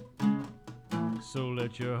 So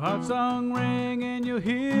let your heart song ring and you'll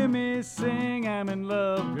hear me sing. I'm in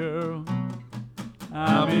love, girl.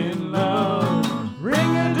 I'm in love.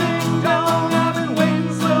 Ring-a-ding-dong, I've been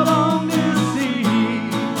waiting so long to see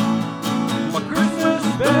my Christmas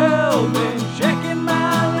bell. Been checking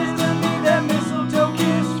my list and need that mistletoe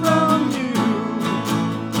kiss from you.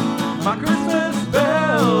 My Christmas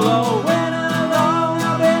bell, all winter long,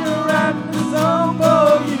 I've been writing a song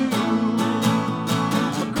for you.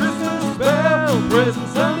 My Christmas bell,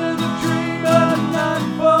 presents under the tree, but not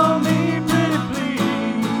for me, pretty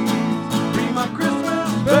please. Be my Christmas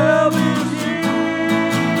bell this year.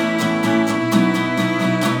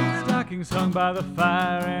 Stockings hung by the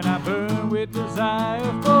fire and I burn with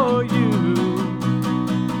desire for you.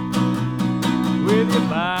 With you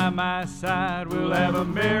by my side, we'll have a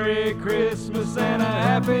Merry Christmas and a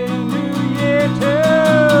Happy New Year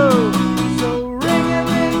too. So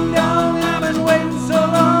ring-a-ding-dong, I've been waiting so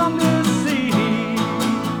long to see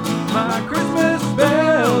my Christmas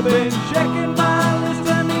bell. Been checking my list,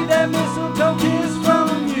 I need that mistletoe kiss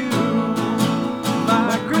from you.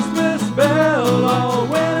 My Christmas bell, all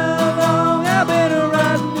winter long, I've been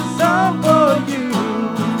writing a song for you.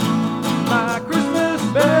 My Christmas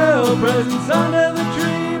bell, presents under the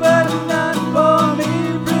tree, but not for me,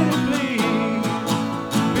 pretty please.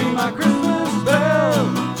 Be my Christmas bell.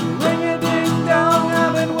 Ring-a-ding-dong,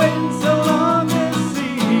 I've been waiting so long to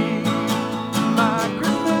see my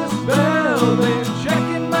Christmas bell. Been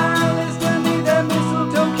checking my list, I need that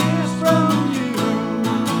mistletoe kiss from you.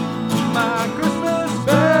 My Christmas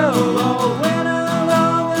bell, all winter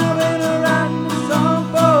long, I've been writing a song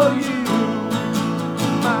for you.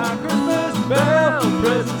 My Christmas bell,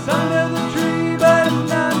 presents under the tree, but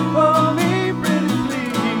not for me, pretty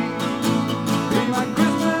please. Be my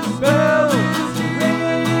Christmas bell.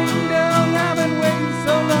 Ring-a-ding-dong, I've been waiting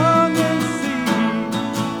so long to see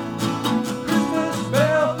Christmas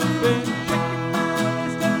bell. Been checking my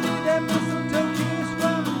list, I need that mistletoe kiss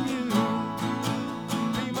from you.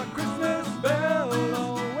 Be my Christmas bell,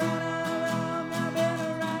 all winter long, I've been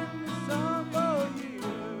writing a song for you.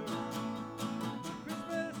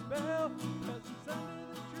 Christmas bell, presents under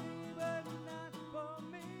the tree, but not for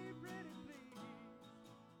me, pretty please.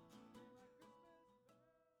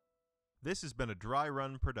 This has been a Dry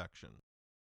Run production.